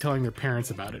kids would be telling their parents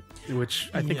about it,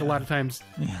 which I think a lot of times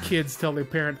kids tell their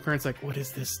parents like, what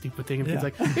is this stupid thing? And the kid's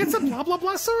like, it's a blah, blah,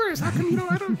 blah saurus. How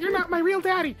come you're not my real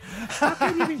daddy? How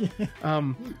can you be?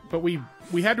 But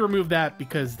we had to remove that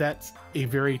because that's a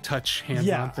very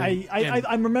hands-on thing.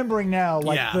 I'm remembering now,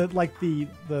 the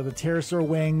pterosaur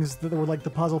wings that were like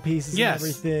the puzzle pieces and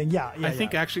everything. I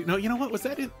think actually, no, you know what was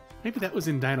that? Maybe that was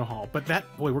in Dino Hall, but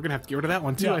we're gonna have to get rid of that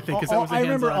one too. I think because that was. I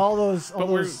remember all those.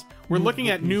 We're looking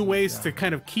at new ways to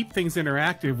kind of keep things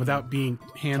interactive without being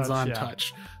hands-on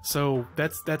touch. So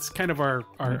that's kind of our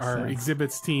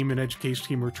exhibits team and education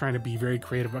team. We're trying to be very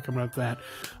creative about coming up with that.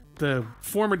 The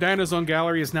former Dinozone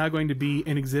Gallery is now going to be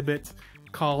an exhibit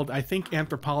called, I think,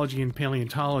 Anthropology and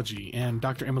Paleontology, and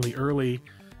Dr. Emily Early,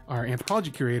 our anthropology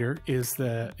curator, is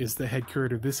the head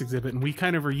curator of this exhibit, and we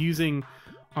kind of are using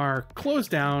our close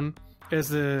down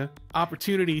as a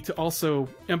opportunity to also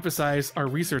emphasize our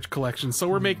research collection. So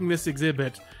we're making this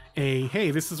exhibit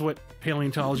hey, this is what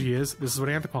paleontology is, this is what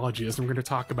anthropology is, and we're going to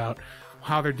talk about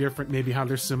how they're different, maybe how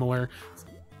they're similar,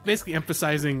 basically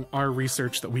emphasizing our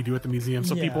research that we do at the museum,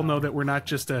 so people know that we're not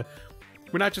just a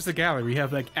gallery. We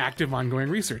have like active, ongoing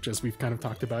research, as we've kind of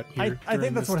talked about here. I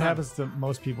think that's what happens to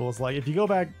most people. Is like if you go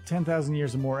back 10,000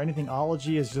 years or more, anything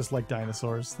ology is just like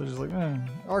dinosaurs. They're just like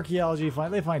archaeology.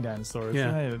 They find dinosaurs.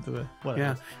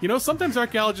 Whatever. Yeah. Sometimes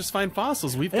archaeologists find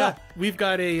fossils. We've got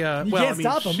a. You can't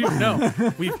stop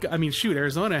them.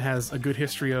 Arizona has a good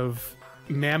history of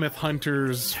mammoth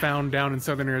hunters found down in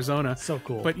southern Arizona. So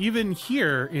cool. But even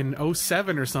here in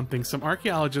 2007 or something, some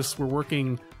archaeologists were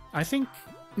working, I think,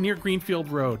 near Greenfield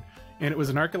Road, and it was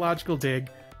an archaeological dig,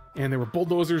 and there were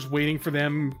bulldozers waiting for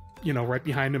them, right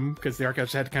behind them, because the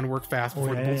archaeologists had to kind of work fast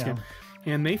before the bullets came.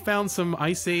 And they found some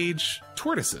Ice Age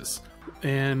tortoises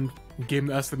and gave them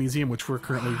to us, the museum, which we're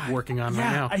currently working on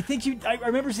right now. I think I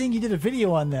remember seeing you did a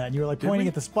video on that, and you were like pointing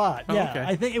at the spot. Okay.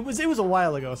 I think it was a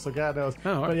while ago, so God knows.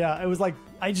 But it was like,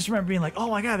 I just remember being like, oh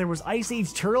my God, there was Ice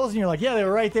Age turtles, and you're like, yeah, they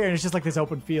were right there, and it's just like this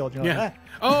open field. You're like,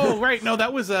 Oh, right. No,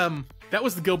 that was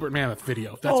the Gilbert Mammoth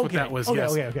video. That's what that was.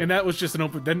 Okay. And that was just an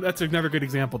open. Then that's another good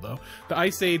example, though. The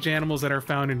Ice Age animals that are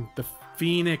found in the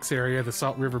Phoenix area, the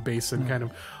Salt River Basin, kind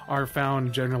of are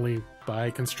found generally by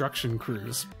construction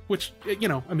crews, which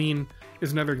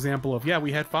is another example of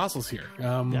we had fossils here.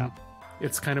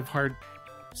 It's kind of hard.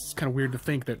 It's kind of weird to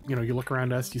think that you look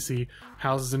around us, you see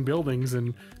houses and buildings,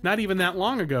 and not even that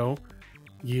long ago.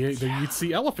 You'd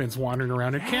see elephants wandering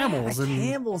around and camels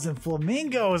and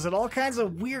flamingos and all kinds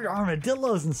of weird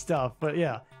armadillos and stuff. But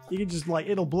you can just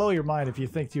it'll blow your mind if you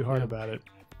think too hard about it.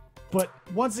 But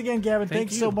once again, Gavin,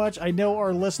 thanks so much. I know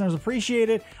our listeners appreciate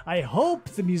it. I hope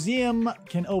the museum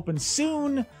can open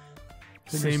soon.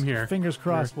 Same here. Fingers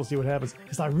crossed. We'll see what happens,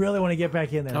 because I really want to get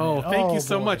back in there. Thank you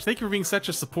so much. Thank you for being such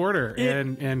a supporter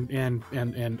and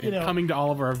coming to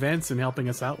all of our events and helping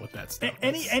us out with that stuff.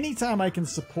 Anytime I can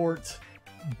support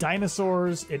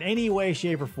dinosaurs in any way,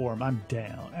 shape, or form, I'm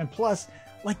down. And plus,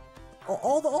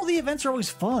 all the events are always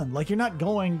fun. Like, you're not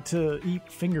going to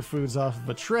eat finger foods off of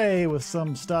a tray with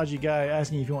some stodgy guy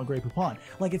asking you if you want Grey Poupon.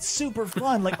 Like, it's super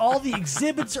fun. Like, all the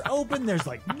exhibits are open. There's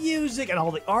music, and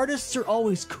all the artists are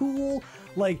always cool.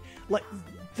 Like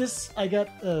this, I got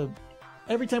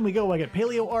every time we go, I get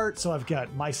paleo art. So I've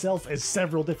got myself as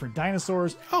several different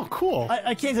dinosaurs. Oh, cool!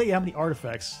 I can't tell you how many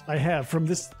artifacts I have from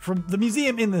the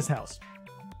museum in this house.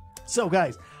 So,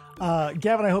 guys,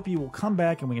 Gavin, I hope you will come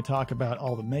back and we can talk about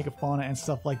all the megafauna and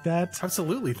stuff like that.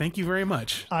 Absolutely. Thank you very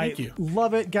much. Thank you.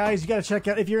 Love it. Guys, you got to check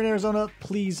out, if you're in Arizona,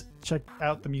 please check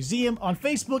out the museum on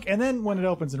Facebook and then when it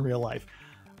opens in real life.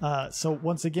 So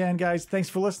once again, guys, thanks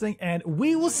for listening, and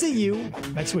we will see you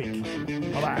next week.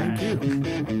 Bye-bye.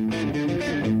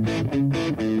 Thank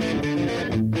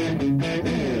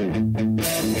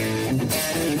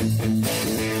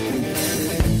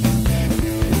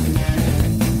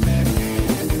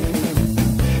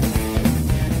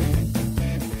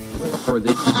Or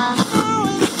they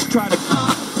try to.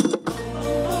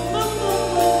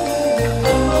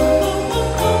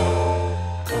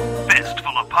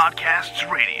 Fistful of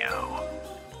Podcasts Radio.